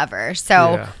is forever.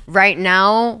 So right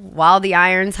now, while the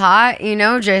iron's hot,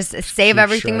 just save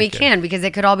everything we can, because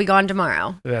it could all be gone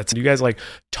tomorrow. Do you guys like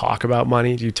talk about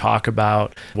money? Do you talk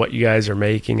about what you guys are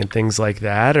making and things like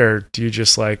that? Or do you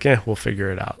just like, we'll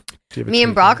figure it out? Me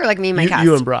and Brock, or like me and my cast?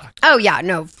 You and Brock. Oh, yeah.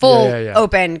 No, full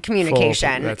open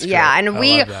communication. That's great. And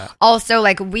we also,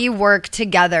 like, we work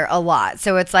together a lot.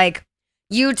 So it's like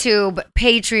YouTube,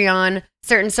 Patreon,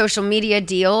 certain social media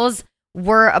deals,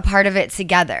 we're a part of it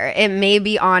together. It may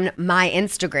be on my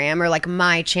Instagram or like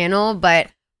my channel, but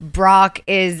Brock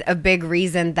is a big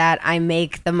reason that I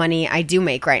make the money I do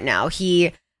make right now.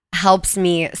 He helps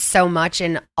me so much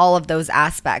in all of those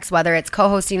aspects, whether it's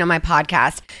co-hosting on my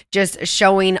podcast, just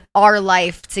showing our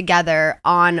life together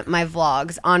on my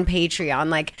vlogs, on Patreon.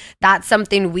 Like, that's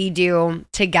something we do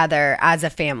together as a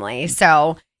family.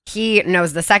 So he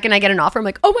knows the second I get an offer, I'm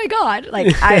like, oh my God. Like,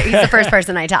 he's the first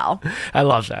person I tell. I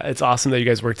love that. It's awesome that you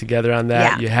guys work together on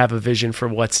that. Yeah. You have a vision for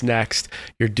what's next.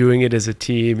 You're doing it as a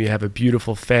team. You have a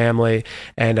beautiful family.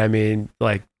 And I mean,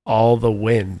 like, all the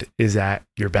wind is at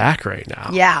your back right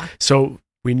now. Yeah. So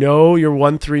we know your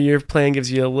 1-3-year plan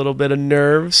gives you a little bit of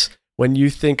nerves. When you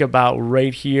think about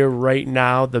right here, right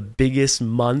now, the biggest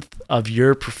month of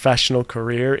your professional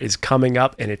career is coming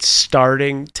up and it's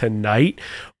starting tonight.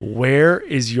 Where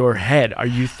is your head? Are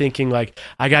you thinking like,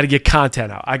 I got to get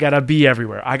content out. I got to be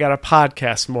everywhere. I got to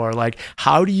podcast more. Like,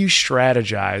 how do you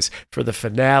strategize for the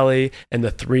finale and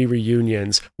the 3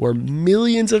 reunions where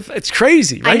millions of, it's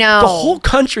crazy, right? I know. The whole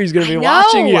country is going to be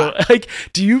watching you. Like,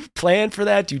 do you plan for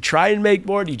that? Do you try and make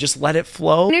more? Do you just let it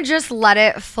flow? I'm going to just let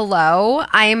it flow.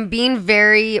 I am being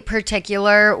very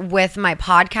particular with my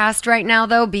podcast right now,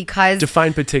 though, because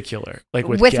define particular, like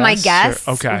with my guests,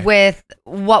 okay, with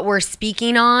what we're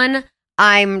speaking on.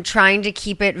 I'm trying to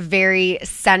keep it very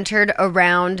centered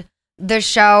around the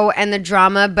show and the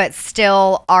drama, but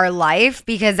still our life,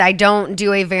 because I don't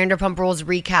do a Vanderpump Rules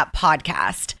recap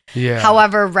podcast. Yeah.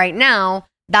 However, right now,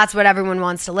 that's what everyone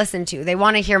wants to listen to. They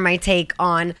want to hear my take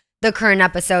on the current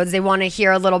episodes. They want to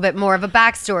hear a little bit more of a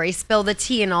backstory, spill the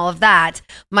tea and all of that.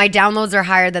 My downloads are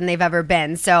higher than they've ever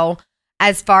been. So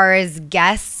as far as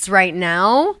guests right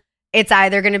now, it's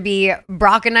either going to be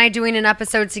Brock and I doing an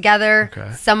episode together,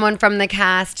 someone from the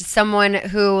cast, someone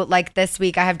who, like this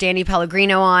week, I have Danny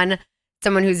Pellegrino on,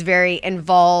 someone who's very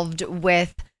involved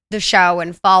with the show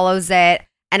and follows it.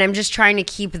 And I'm just trying to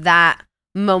keep that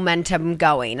momentum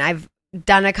going. I've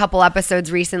done a couple episodes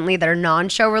recently that are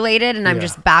non-show related, and I'm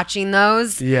just batching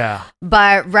those. Yeah.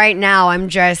 But right now I'm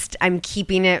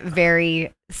keeping it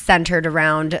very centered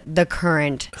around the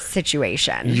current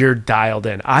situation. You're dialed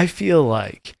in. I feel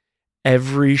like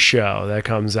every show that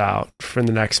comes out for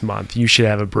the next month, you should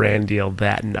have a brand deal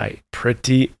that night.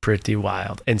 Pretty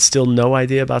wild. And still no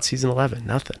idea about season 11.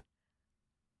 Nothing.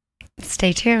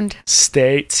 Stay tuned.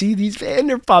 See, these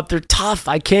Vanderpump, they're tough.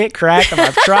 I can't crack them.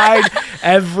 I've tried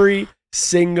every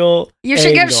single You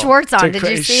should get Schwartz on. Did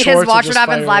you see his Watch What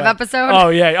Happens live episode? Oh,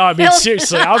 yeah. Oh, I mean,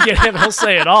 seriously, I'll get him. He'll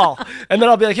say it all. And then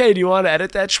I'll be like, hey, do you want to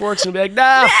edit that, Schwartz? And he'll be like,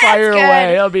 nah, fire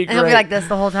away. It'll be great. And he'll be like this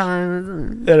the whole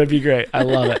time. That'd be great. I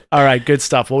love it. All right, good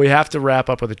stuff. Well, we have to wrap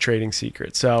up with a trading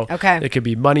secret. So it could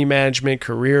be money management,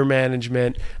 career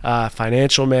management,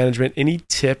 financial management, any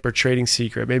tip or trading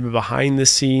secret, maybe behind the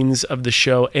scenes of the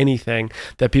show, anything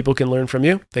that people can learn from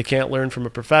you. They can't learn from a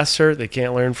professor. They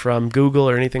can't learn from Google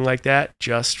or anything like that.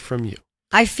 Just from you.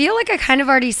 I feel like I kind of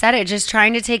already said it, just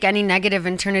trying to take any negative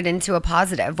and turn it into a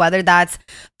positive, whether that's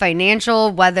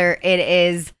financial, whether it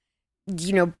is,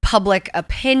 public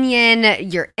opinion,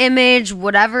 your image,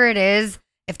 whatever it is.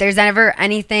 If there's ever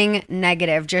anything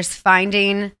negative, just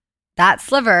finding that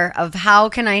sliver of how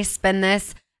can I spin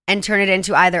this and turn it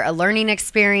into either a learning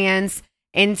experience,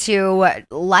 into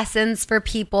lessons for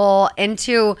people,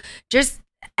 into just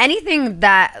anything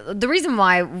that the reason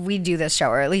why we do this show,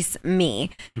 or at least me,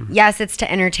 yes, it's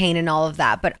to entertain and all of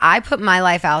that, but I put my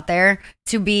life out there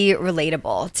to be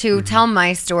relatable, to tell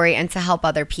my story and to help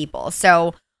other people.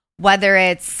 So whether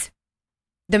it's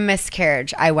the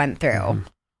miscarriage I went through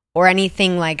or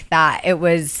anything like that,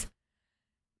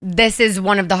 this is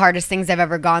one of the hardest things I've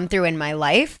ever gone through in my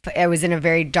life. I was in a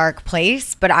very dark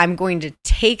place, but I'm going to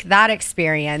take that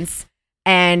experience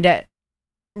and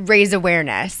raise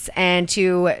awareness and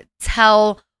to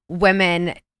tell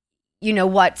women,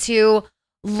 what to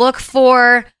look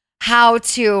for, how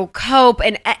to cope,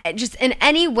 and just in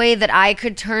any way that I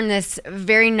could turn this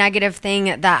very negative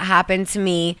thing that happened to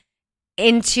me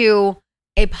into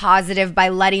a positive by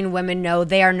letting women know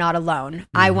they are not alone.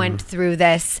 I went through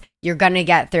this. You're going to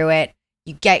get through it.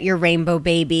 You get your rainbow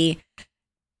baby.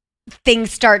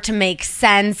 Things start to make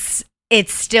sense. It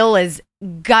still is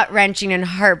gut-wrenching and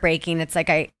heartbreaking. It's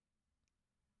like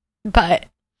but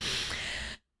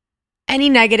any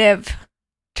negative,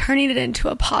 turning it into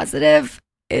a positive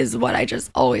is what I just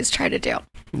always try to do.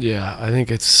 Yeah, I think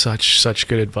it's such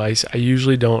good advice. I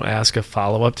usually don't ask a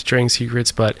follow-up to trading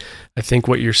secrets, but I think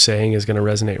what you're saying is going to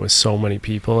resonate with so many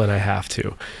people, and I have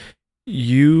to.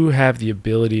 you have the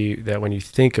ability that when you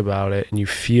think about it and you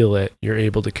feel it, you're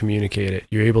able to communicate it.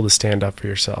 You're able to stand up for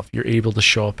yourself. You're able to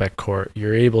show up at court.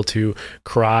 You're able to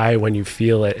cry when you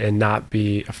feel it and not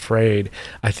be afraid.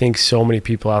 I think so many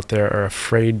people out there are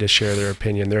afraid to share their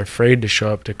opinion. They're afraid to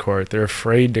show up to court. They're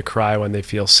afraid to cry when they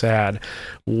feel sad.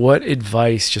 What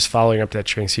advice, just following up that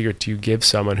training secret, do you give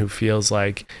someone who feels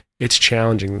like it's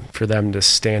challenging for them to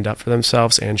stand up for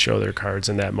themselves and show their cards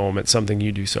in that moment, something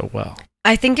you do so well?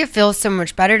 I think it feels so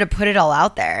much better to put it all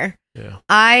out there. Yeah.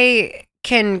 I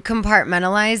can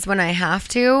compartmentalize when I have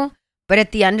to, but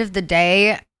at the end of the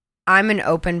day, I'm an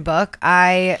open book.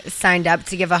 I signed up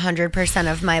to give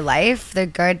 100% of my life, the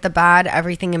good, the bad,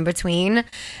 everything in between.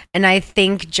 And I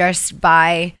think just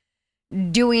by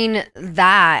doing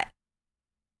that,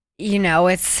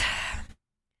 I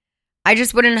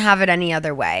just wouldn't have it any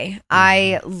other way.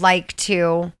 I like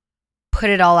to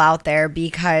put it all out there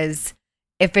because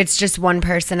if it's just one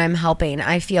person I'm helping,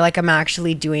 I feel like I'm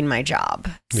actually doing my job.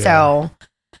 Yeah. So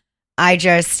I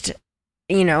just,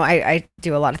 I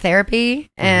do a lot of therapy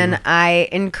and I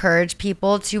encourage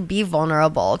people to be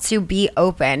vulnerable, to be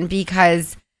open,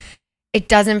 because it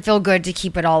doesn't feel good to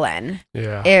keep it all in.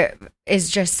 Yeah. It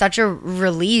is just such a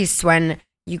release when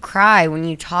you cry, when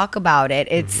you talk about it.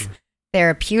 It's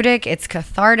therapeutic, it's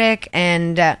cathartic,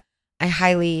 and I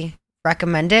highly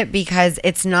recommend it because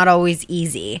it's not always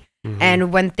easy.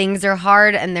 And when things are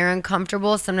hard and they're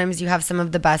uncomfortable, sometimes you have some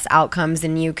of the best outcomes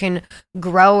and you can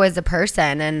grow as a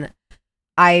person. And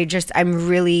I'm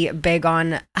really big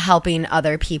on helping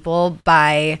other people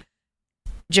by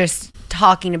just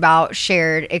talking about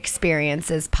shared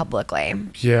experiences publicly.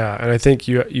 Yeah, and I think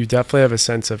you definitely have a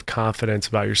sense of confidence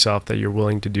about yourself that you're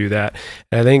willing to do that.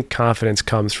 And I think confidence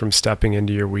comes from stepping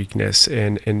into your weakness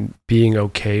and being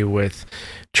okay with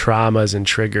traumas and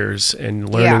triggers and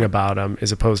learning about them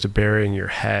as opposed to burying your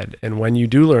head. And when you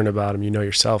do learn about them, you know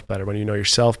yourself better. When you know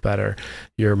yourself better,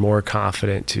 you're more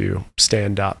confident to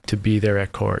stand up, to be there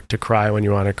at court, to cry when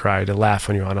you want to cry, to laugh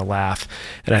when you want to laugh.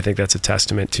 And I think that's a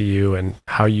testament to you and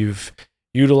how you've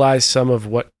utilized some of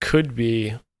what could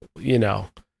be,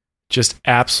 just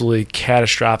absolutely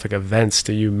catastrophic events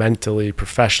to you mentally,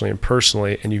 professionally, and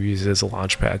personally, and you use it as a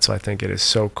launch pad. So I think it is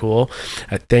so cool.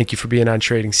 Thank you for being on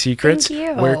Trading Secrets. Thank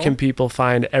you. Where can people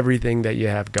find everything that you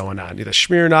have going on? The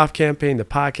Smirnoff campaign, the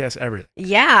podcast, everything.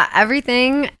 Yeah,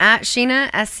 everything at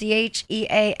Scheana,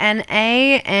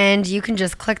 Scheana, and you can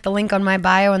just click the link on my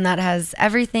bio, and that has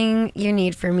everything you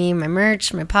need for me, my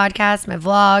merch, my podcast, my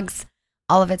vlogs.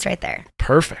 All of it's right there.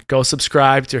 Perfect. Go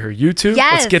subscribe to her YouTube.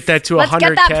 Yes. Let's get that to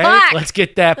 100K. Let's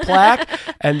get that plaque.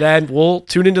 And then we'll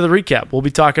tune into the recap. We'll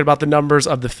be talking about the numbers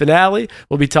of the finale.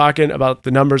 We'll be talking about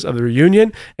the numbers of the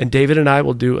reunion. And David and I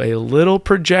will do a little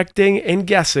projecting and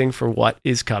guessing for what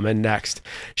is coming next.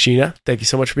 Scheana, thank you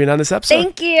so much for being on this episode.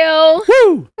 Thank you.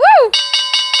 Woo! Woo!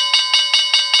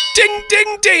 Ding,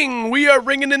 ding, ding. We are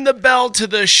ringing in the bell to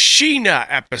the Scheana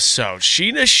episode.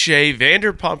 Scheana Shay,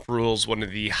 Vanderpump Rules, one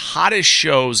of the hottest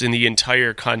shows in the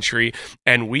entire country.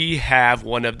 And we have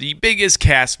one of the biggest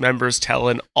cast members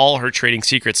telling all her trading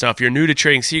secrets. Now, if you're new to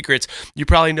Trading Secrets, you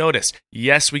probably noticed,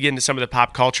 yes, we get into some of the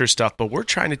pop culture stuff, but we're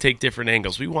trying to take different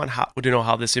angles. We want to know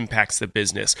how this impacts the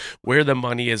business, where the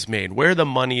money is made, where the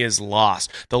money is lost,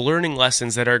 the learning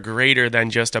lessons that are greater than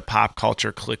just a pop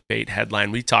culture clickbait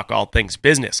headline. We talk all things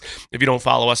business. If you don't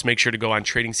follow us, make sure to go on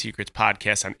Trading Secrets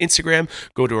Podcast on Instagram,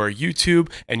 go to our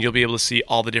YouTube, and you'll be able to see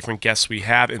all the different guests we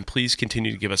have. And please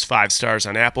continue to give us 5 stars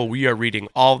on Apple. We are reading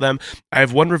all of them. I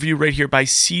have one review right here by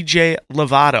CJ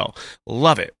Lovato.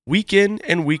 Love it. Week in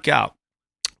and week out.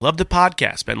 Love the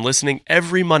podcast. Been listening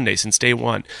every Monday since day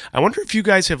one. I wonder if you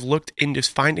guys have looked into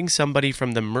finding somebody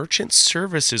from the merchant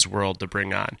services world to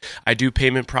bring on. I do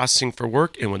payment processing for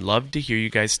work and would love to hear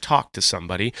you guys talk to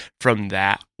somebody from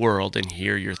that world and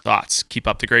hear your thoughts. Keep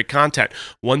up the great content.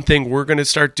 One thing we're going to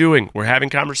start doing, we're having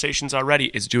conversations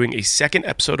already, is doing a second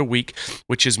episode a week,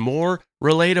 which is more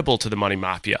relatable to the Money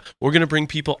Mafia. We're going to bring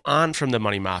people on from the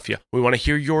Money Mafia. We want to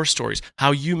hear your stories,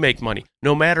 how you make money,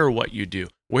 no matter what you do,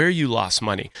 where you lost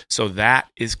money. So that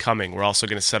is coming. We're also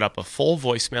going to set up a full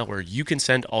voicemail where you can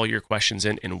send all your questions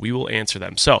in and we will answer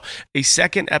them. So a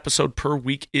second episode per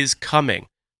week is coming.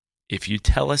 If you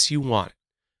tell us you want it,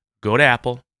 go to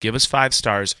Apple, give us 5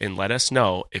 stars, and let us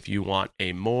know if you want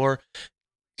a more,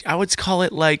 I would call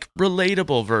it like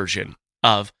relatable version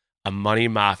of a Money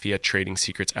Mafia Trading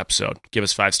Secrets episode. Give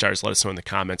us 5 stars, let us know in the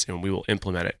comments, and we will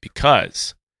implement it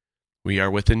because we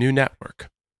are with a new network.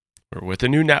 We're with a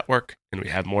new network, and we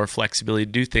have more flexibility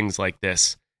to do things like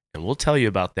this, And we'll tell you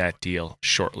about that deal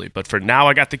shortly. But for now,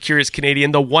 I got the curious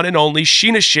Canadian, the one and only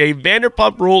Scheana Shay,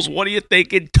 Vanderpump Rules. What are you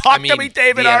thinking? Talk to me, David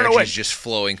Hardaway. The energy Hardaway. is just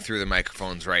flowing through the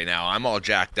microphones right now. I'm all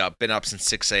jacked up. Been up since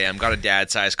 6 a.m. Got a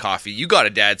dad-sized coffee. You got a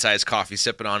dad-sized coffee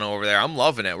sipping on over there. I'm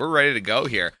loving it. We're ready to go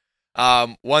here.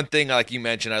 One thing, like you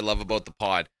mentioned, I love about the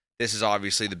pod, this is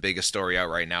obviously the biggest story out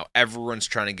right now. Everyone's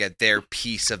trying to get their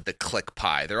piece of the click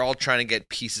pie. They're all trying to get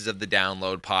pieces of the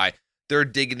download pie. They're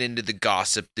digging into the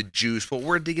gossip, the juice. What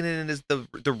we're digging in is the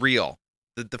real,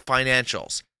 the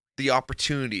financials, the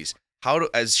opportunities.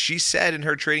 As she said in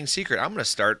her trading secret, I'm going to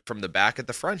start from the back at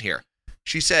the front here.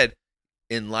 She said,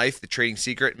 in life, the trading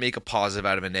secret, make a positive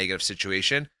out of a negative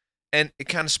situation. And it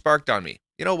kind of sparked on me.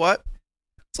 You know what?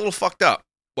 It's a little fucked up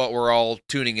what we're all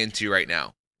tuning into right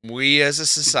now. We as a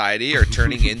society are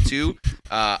turning into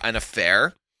an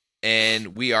affair,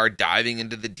 and we are diving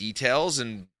into the details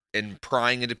and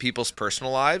prying into people's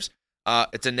personal lives.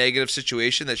 It's a negative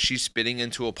situation that she's spinning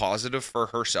into a positive for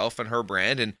herself and her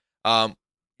brand, and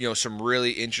some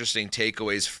really interesting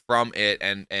takeaways from it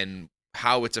and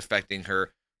how it's affecting her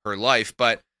life.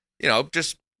 But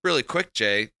just really quick,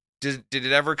 Jay, did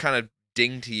it ever kind of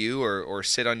ding to you or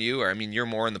sit on you? Or I mean, you're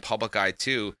more in the public eye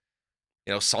too.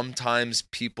 Sometimes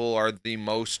people are the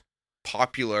most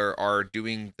popular, are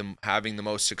having the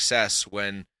most success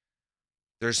when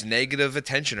there's negative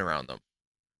attention around them.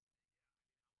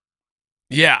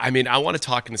 Yeah, I mean, I want to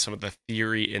talk into some of the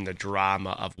theory and the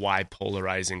drama of why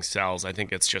polarizing sells. I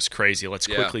think it's just crazy. Let's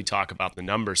quickly talk about the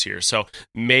numbers here. So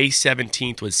May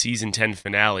 17th was season 10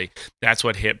 finale. That's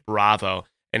what hit Bravo.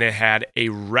 And it had a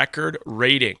record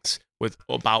ratings with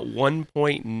about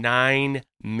 1.9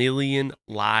 million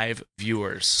live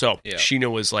viewers. So Scheana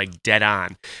was like dead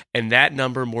on. And that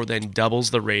number more than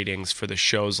doubles the ratings for the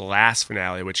show's last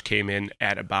finale, which came in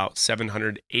at about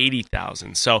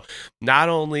 780,000. So not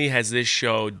only has this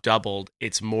show doubled,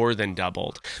 it's more than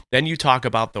doubled. Then you talk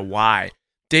about the why.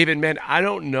 David, man, I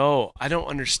don't know. I don't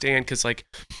understand because like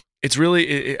it's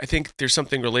really, I think there's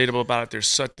something relatable about it. There's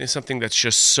something that's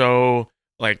just so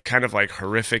like kind of like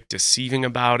horrific, deceiving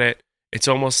about it. It's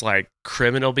almost like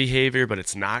criminal behavior, but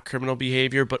it's not criminal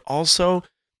behavior. But also,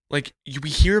 like, we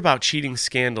hear about cheating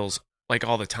scandals like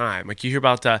all the time. Like, you hear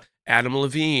about Adam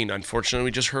Levine. Unfortunately,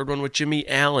 we just heard one with Jimmy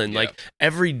Allen. Like,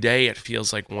 every day it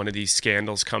feels like one of these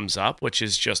scandals comes up, which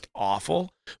is just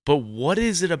awful. But what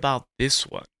is it about this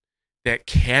one that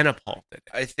catapulted it?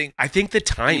 I think the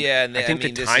timing. Yeah, and I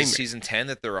mean, this is season 10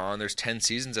 that they're on. There's 10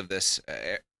 seasons of this.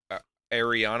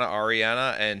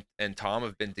 Ariana, and Tom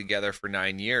have been together for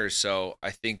 9 years, so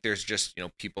I think there's just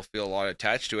people feel a lot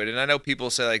attached to it, and I know people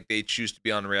say like they choose to be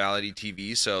on reality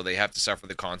TV, so they have to suffer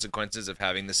the consequences of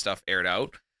having this stuff aired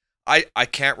out. I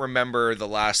can't remember the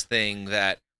last thing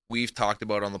that we've talked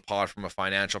about on the pod from a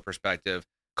financial perspective.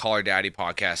 Call Her Daddy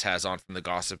podcast has on from the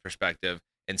gossip perspective,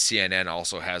 and CNN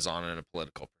also has on in a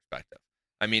political perspective.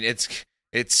 I mean, it's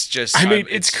just. I mean,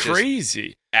 it's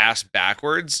crazy. Ass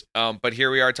backwards. But here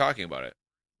we are talking about it.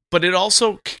 But it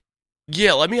also,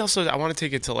 I want to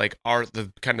take it to like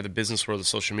the kind of the business world of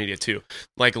social media too.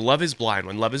 Like Love is Blind.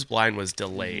 When Love is Blind was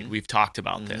delayed, we've talked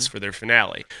about this for their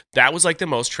finale. That was like the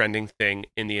most trending thing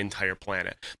in the entire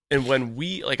planet. And when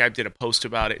I did a post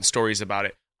about it and stories about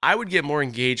it, I would get more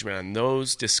engagement on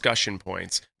those discussion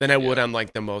points than I would on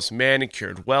like the most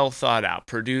manicured, well thought out,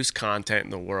 produced content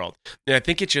in the world. And I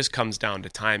think it just comes down to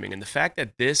timing. And the fact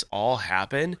that this all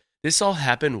happened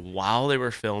while they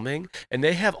were filming, and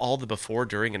they have all the before,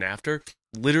 during, and after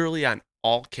literally on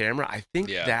all camera. I think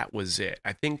that was it.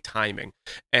 I think timing.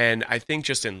 And I think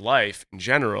just in life in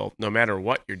general, no matter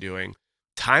what you're doing,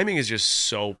 timing is just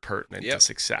so pertinent to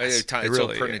success. It's really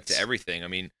so pertinent to everything. I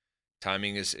mean,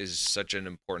 timing is such an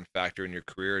important factor in your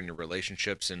career and your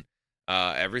relationships and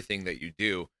everything that you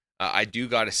do. I do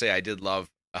got to say, I did love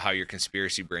how your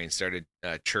conspiracy brain started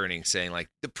churning, saying like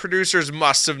the producers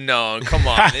must have known. Come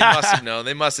on, they must have known.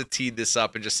 They must have teed this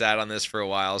up and just sat on this for a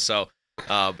while. So,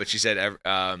 but she said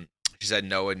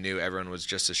no one knew. Everyone was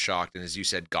just as shocked, and as you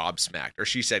said, gobsmacked, or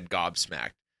she said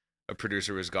gobsmacked. A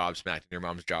producer was gobsmacked, and your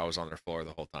mom's jaw was on their floor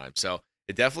the whole time. So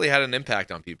it definitely had an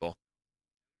impact on people.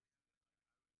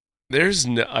 There's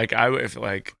no,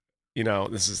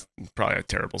 this is probably a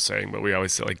terrible saying, but we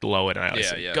always say like blow it. I always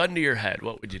say, gun to your head,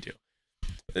 what would you do?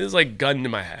 It was like gun to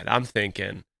my head. I'm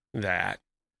thinking that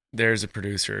there's a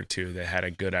producer or two that had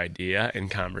a good idea in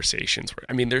conversations.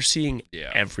 They're seeing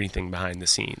everything behind the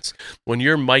scenes. When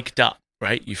you're mic'd up,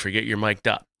 right? You forget you're mic'd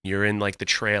up. You're in like the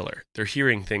trailer. They're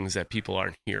hearing things that people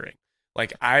aren't hearing.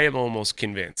 Like I am almost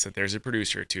convinced that there's a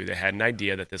producer or two that had an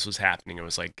idea that this was happening. It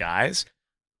was like, guys,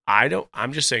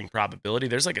 I'm just saying probability.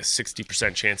 There's like a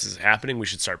 60% chances of happening. We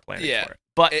should start planning for it.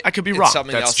 But I could be wrong.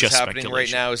 Something That's else just that's happening right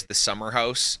speculation. now is the Summer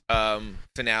House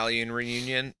finale and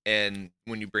reunion. And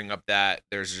when you bring up that,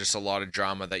 there's just a lot of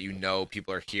drama that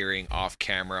people are hearing off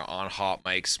camera on hot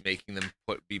mics, making them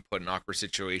be put in awkward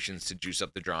situations to juice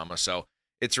up the drama. So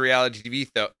it's reality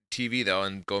TV though,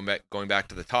 and going back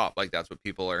to the top, like that's what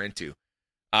people are into.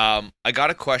 I got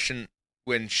a question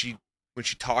when she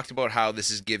talked about how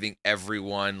this is giving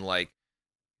everyone like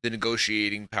the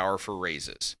negotiating power for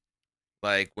raises.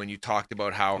 Like when you talked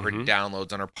about how her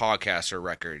downloads on her podcast are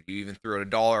record, you even threw out a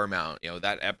dollar amount.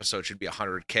 That episode should be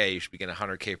 $100K. You should be getting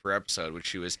 $100K per episode, which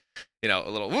she was, a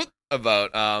little about.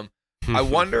 I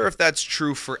wonder if that's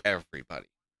true for everybody.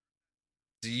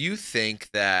 Do you think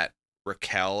that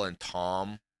Raquel and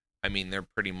Tom, I mean, they're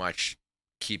pretty much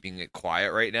keeping it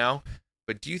quiet right now,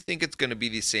 but do you think it's going to be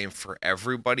the same for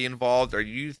everybody involved, or do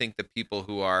you think the people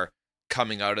who are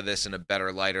coming out of this in a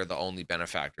better light are the only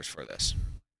benefactors for this?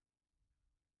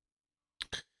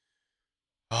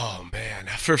 Oh, man.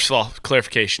 First of all,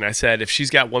 clarification. I said if she's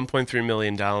got 1.3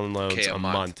 million downloads a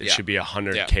month, it should be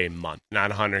 $100K a month,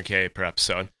 not $100K per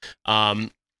episode.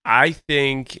 I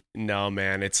think, no,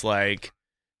 man, it's like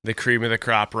the cream of the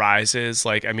crop rises.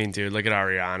 Like, I mean, dude, look at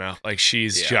Ariana. Like,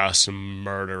 she's just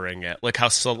murdering it. Like, how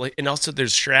slowly. And also,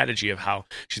 there's strategy of how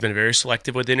she's been very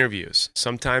selective with interviews.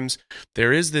 Sometimes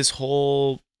there is this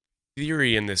whole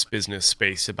theory in this business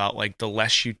space about, like, the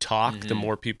less you talk, the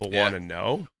more people want to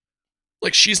know.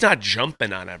 Like, she's not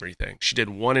jumping on everything. She did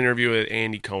one interview with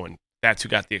Andy Cohen. That's who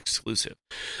got the exclusive.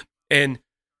 And,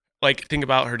 like, think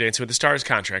about her Dancing with the Stars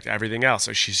contract, everything else.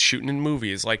 So she's shooting in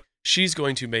movies. Like, she's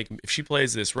going to make, if she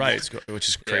plays this right, which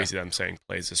is crazy that I'm saying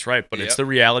plays this right, but it's the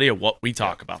reality of what we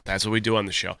talk about. That's what we do on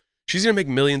the show. She's going to make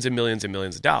millions and millions and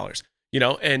millions of dollars,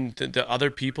 and the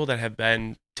other people that have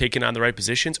been taken on the right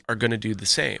positions are going to do the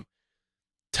same.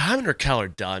 Tom and Raquel are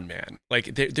done, man.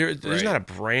 Like, there's not a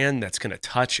brand that's going to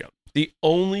touch them. The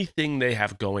only thing they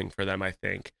have going for them, I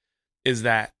think, is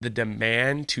that the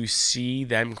demand to see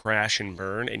them crash and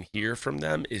burn and hear from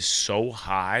them is so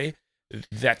high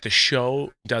that the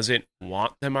show doesn't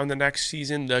want them on the next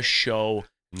season. The show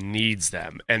needs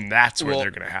them, and that's where they're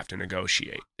going to have to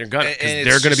negotiate. They're going to, because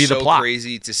they're going to be the plot. It's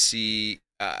crazy to see,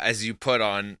 as you put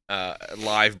on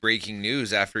live breaking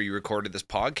news after you recorded this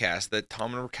podcast, that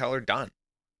Tom and Raquel are done.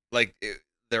 Like,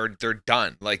 they're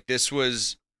done. Like, this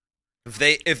was. If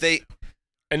they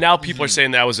and now people are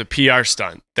saying that was a PR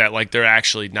stunt, that like they're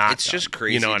actually not. It's just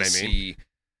crazy. You know what I mean?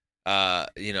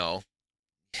 See,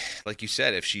 like you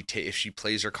said, if she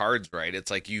plays her cards right, it's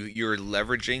like you're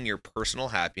leveraging your personal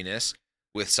happiness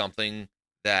with something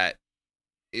that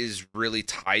is really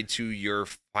tied to your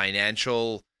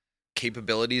financial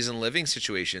capabilities and living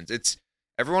situations. It's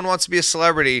everyone wants to be a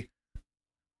celebrity.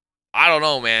 I don't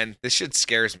know, man. This shit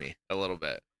scares me a little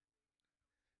bit.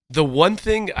 The one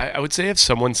thing I would say, if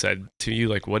someone said to you,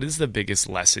 like, what is the biggest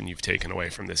lesson you've taken away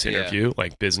from this interview,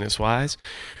 like business-wise?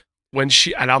 When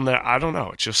I don't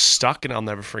know, it's just stuck and I'll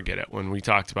never forget it. When we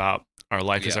talked about our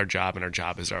life is our job and our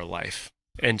job is our life.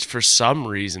 And for some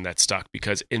reason that stuck,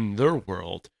 because in their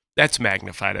world, that's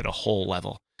magnified at a whole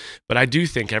level. But I do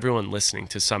think everyone listening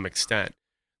to some extent,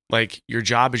 like, your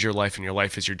job is your life and your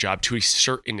life is your job to a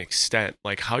certain extent.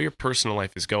 Like, how your personal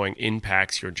life is going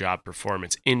impacts your job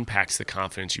performance, impacts the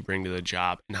confidence you bring to the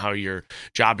job, and how your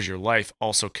job is your life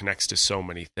also connects to so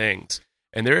many things.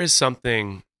 And there is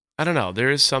something, I don't know, there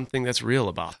is something that's real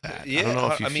about that. I don't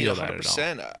know if you feel 100%.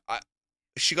 That at all.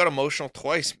 She got emotional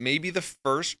twice. Maybe the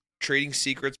first Trading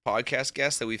Secrets podcast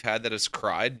guest that we've had that has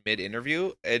cried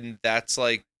mid-interview, and that's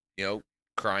like,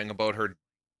 crying about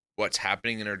what's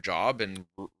happening in her job and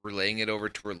relaying it over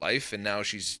to her life, and now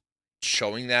she's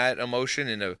showing that emotion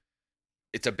in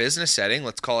it's a business setting.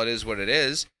 Let's call it is what it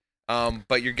is.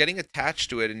 But you're getting attached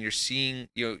to it, and you're seeing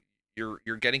you're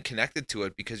getting connected to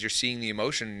it because you're seeing the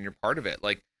emotion and you're part of it.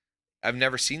 Like, I've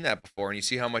never seen that before, and you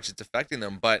see how much it's affecting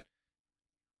them. But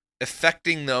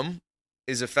affecting them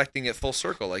is affecting it full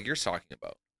circle, like you're talking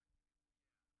about.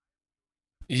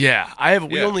 Yeah,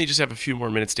 we only just have a few more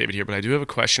minutes, David, here, but I do have a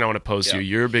question I want to pose to you.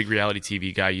 You're a big reality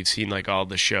TV guy. You've seen like all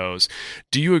the shows.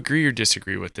 Do you agree or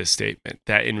disagree with this statement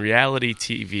that in reality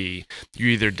TV, you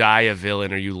either die a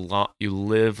villain or you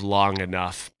live long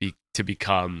enough to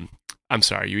become... I'm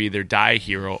sorry, you either die a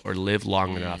hero or live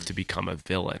long enough to become a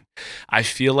villain. I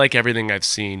feel like everything I've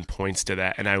seen points to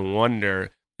that, and I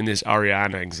wonder, in this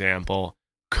Ariana example,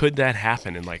 could that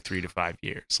happen in like 3 to 5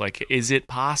 years? Like, is it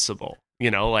possible?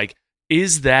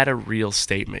 Is that a real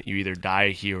statement? You either die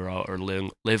a hero or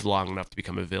live long enough to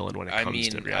become a villain when it comes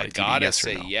to reality TV? I gotta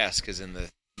say yes, because in the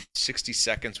 60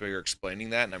 seconds where you're explaining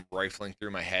that, and I'm rifling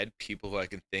through my head people who I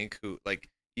can think who, like,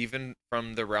 even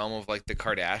from the realm of like the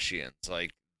Kardashians,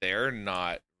 like they're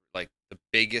not like the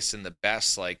biggest and the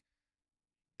best. Like,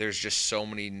 there's just so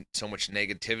much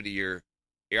negativity. You're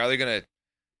either gonna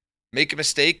make a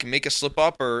mistake, make a slip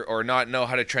up, or not know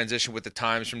how to transition with the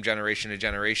times from generation to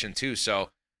generation too. So,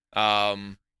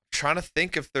 trying to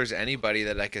think if there's anybody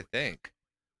that I could think.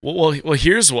 Well,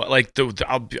 here's what, like,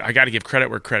 I got to give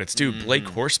credit where credit's due. Blake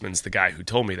Horstman's the guy who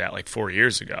told me that like 4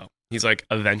 years ago. He's like,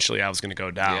 eventually I was going to go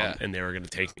down, and they were going to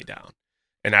take me down.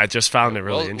 And I just found it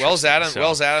really interesting.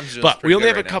 Wells Adams, but we only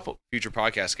have a couple future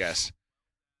podcast guests.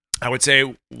 I would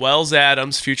say Wells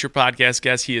Adams, future podcast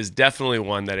guest. He is definitely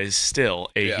one that is still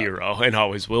a hero and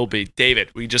always will be. David,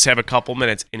 we just have a couple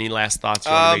minutes. Any last thoughts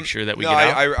you want to make sure that we get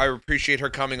out? I appreciate her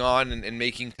coming on and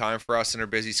making time for us in her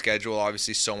busy schedule.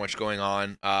 Obviously, so much going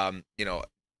on.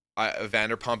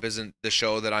 Vanderpump isn't the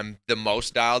show that I'm the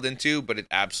most dialed into, but it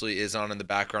absolutely is on in the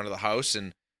background of the house,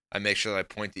 and I make sure that I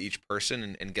point to each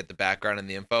person and get the background and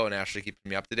the info and actually keep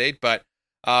me up to date. But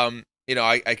I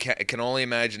can only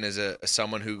imagine as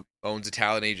someone who owns a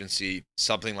talent agency,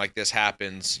 something like this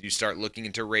happens. You start looking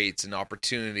into rates and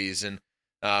opportunities and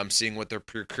seeing what they're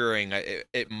procuring.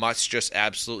 It must just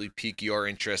absolutely pique your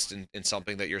interest in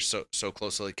something that you're so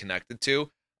closely connected to.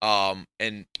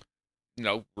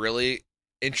 Really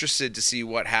interested to see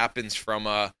what happens from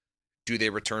do they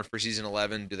return for season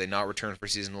 11? Do they not return for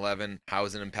season 11? How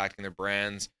is it impacting their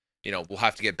brands? We'll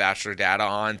have to get Bachelor data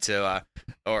on to,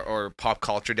 or pop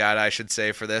culture data, I should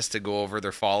say, for this to go over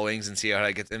their followings and see how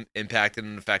that gets impacted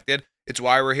and affected. It's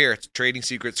why we're here. Trading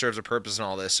Secrets serves a purpose in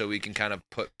all this, so we can kind of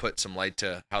put some light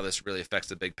to how this really affects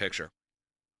the big picture.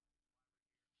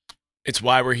 It's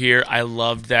why we're here. I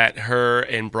love that her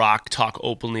and Brock talk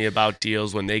openly about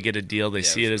deals. When they get a deal, they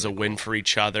see it as a win for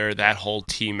each other. That whole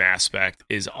team aspect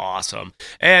is awesome.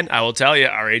 And I will tell you,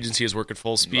 our agency is working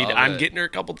full speed. I'm getting her a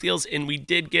couple deals, and we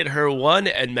did get her one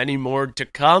and many more to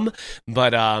come.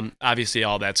 But obviously,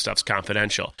 all that stuff's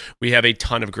confidential. We have a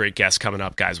ton of great guests coming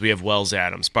up, guys. We have Wells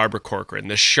Adams, Barbara Corcoran,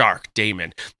 the Shark,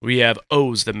 Damon. We have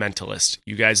Oz, the Mentalist.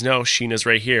 You guys know Scheana's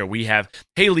right here. We have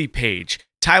Haley Page.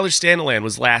 Tyler Staniland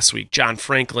was last week. John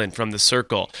Franklin from The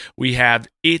Circle. We have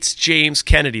It's James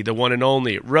Kennedy, the one and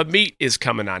only. Ramit is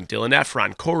coming on. Dylan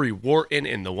Efron, Corey Wharton,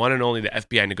 and the one and only, the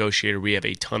FBI negotiator. We have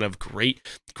a ton of great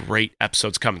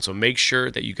episodes coming. So make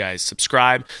sure that you guys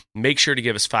subscribe. Make sure to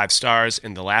give us 5 stars.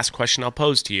 And the last question I'll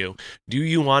pose to you, do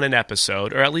you want an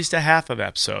episode, or at least a half of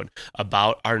episode,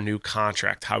 about our new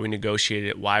contract, how we negotiated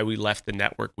it, why we left the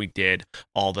network we did,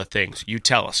 all the things? You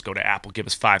tell us. Go to Apple, give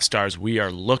us 5 stars. We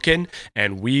are looking,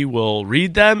 and we will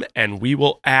read them, and we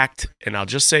will act. And I'll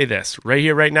just say this right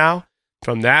here, right now,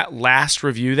 from that last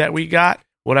review that we got,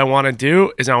 what I want to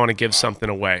do is I want to give something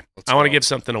away. I want to give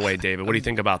something away, David. What do you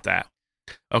think about that?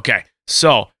 Okay,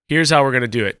 so here's how we're going to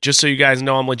do it. Just so you guys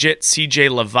know I'm legit, CJ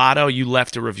Lovato, you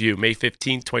left a review May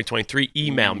 15th, 2023.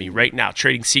 Email me right now,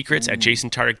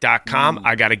 tradingsecrets@jasontarek.com.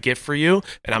 I got a gift for you,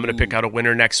 and I'm going to pick out a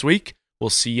winner next week. We'll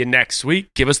see you next week.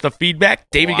 Give us the feedback.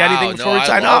 David, got anything before we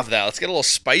sign off? I love that. Let's get a little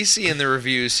spicy in the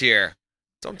reviews here.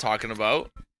 That's what I'm talking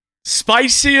about.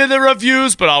 Spicy in the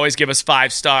reviews, but always give us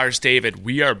 5 stars, David.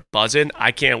 We are buzzing.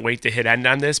 I can't wait to hit end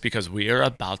on this because we are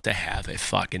about to have a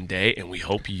fucking day, and we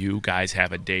hope you guys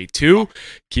have a day too.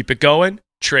 Keep it going.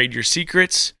 Trade your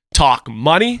secrets. Talk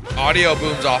money. Audio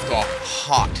Boom's off to a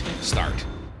hot start.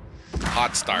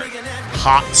 Hot start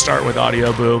with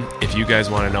Audio Boom. If you guys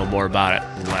want to know more about it,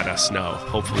 let us know.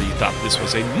 Hopefully you thought this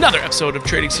was another episode of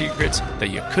Trading Secrets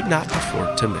that you could not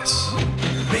afford to miss.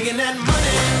 Making that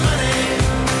money.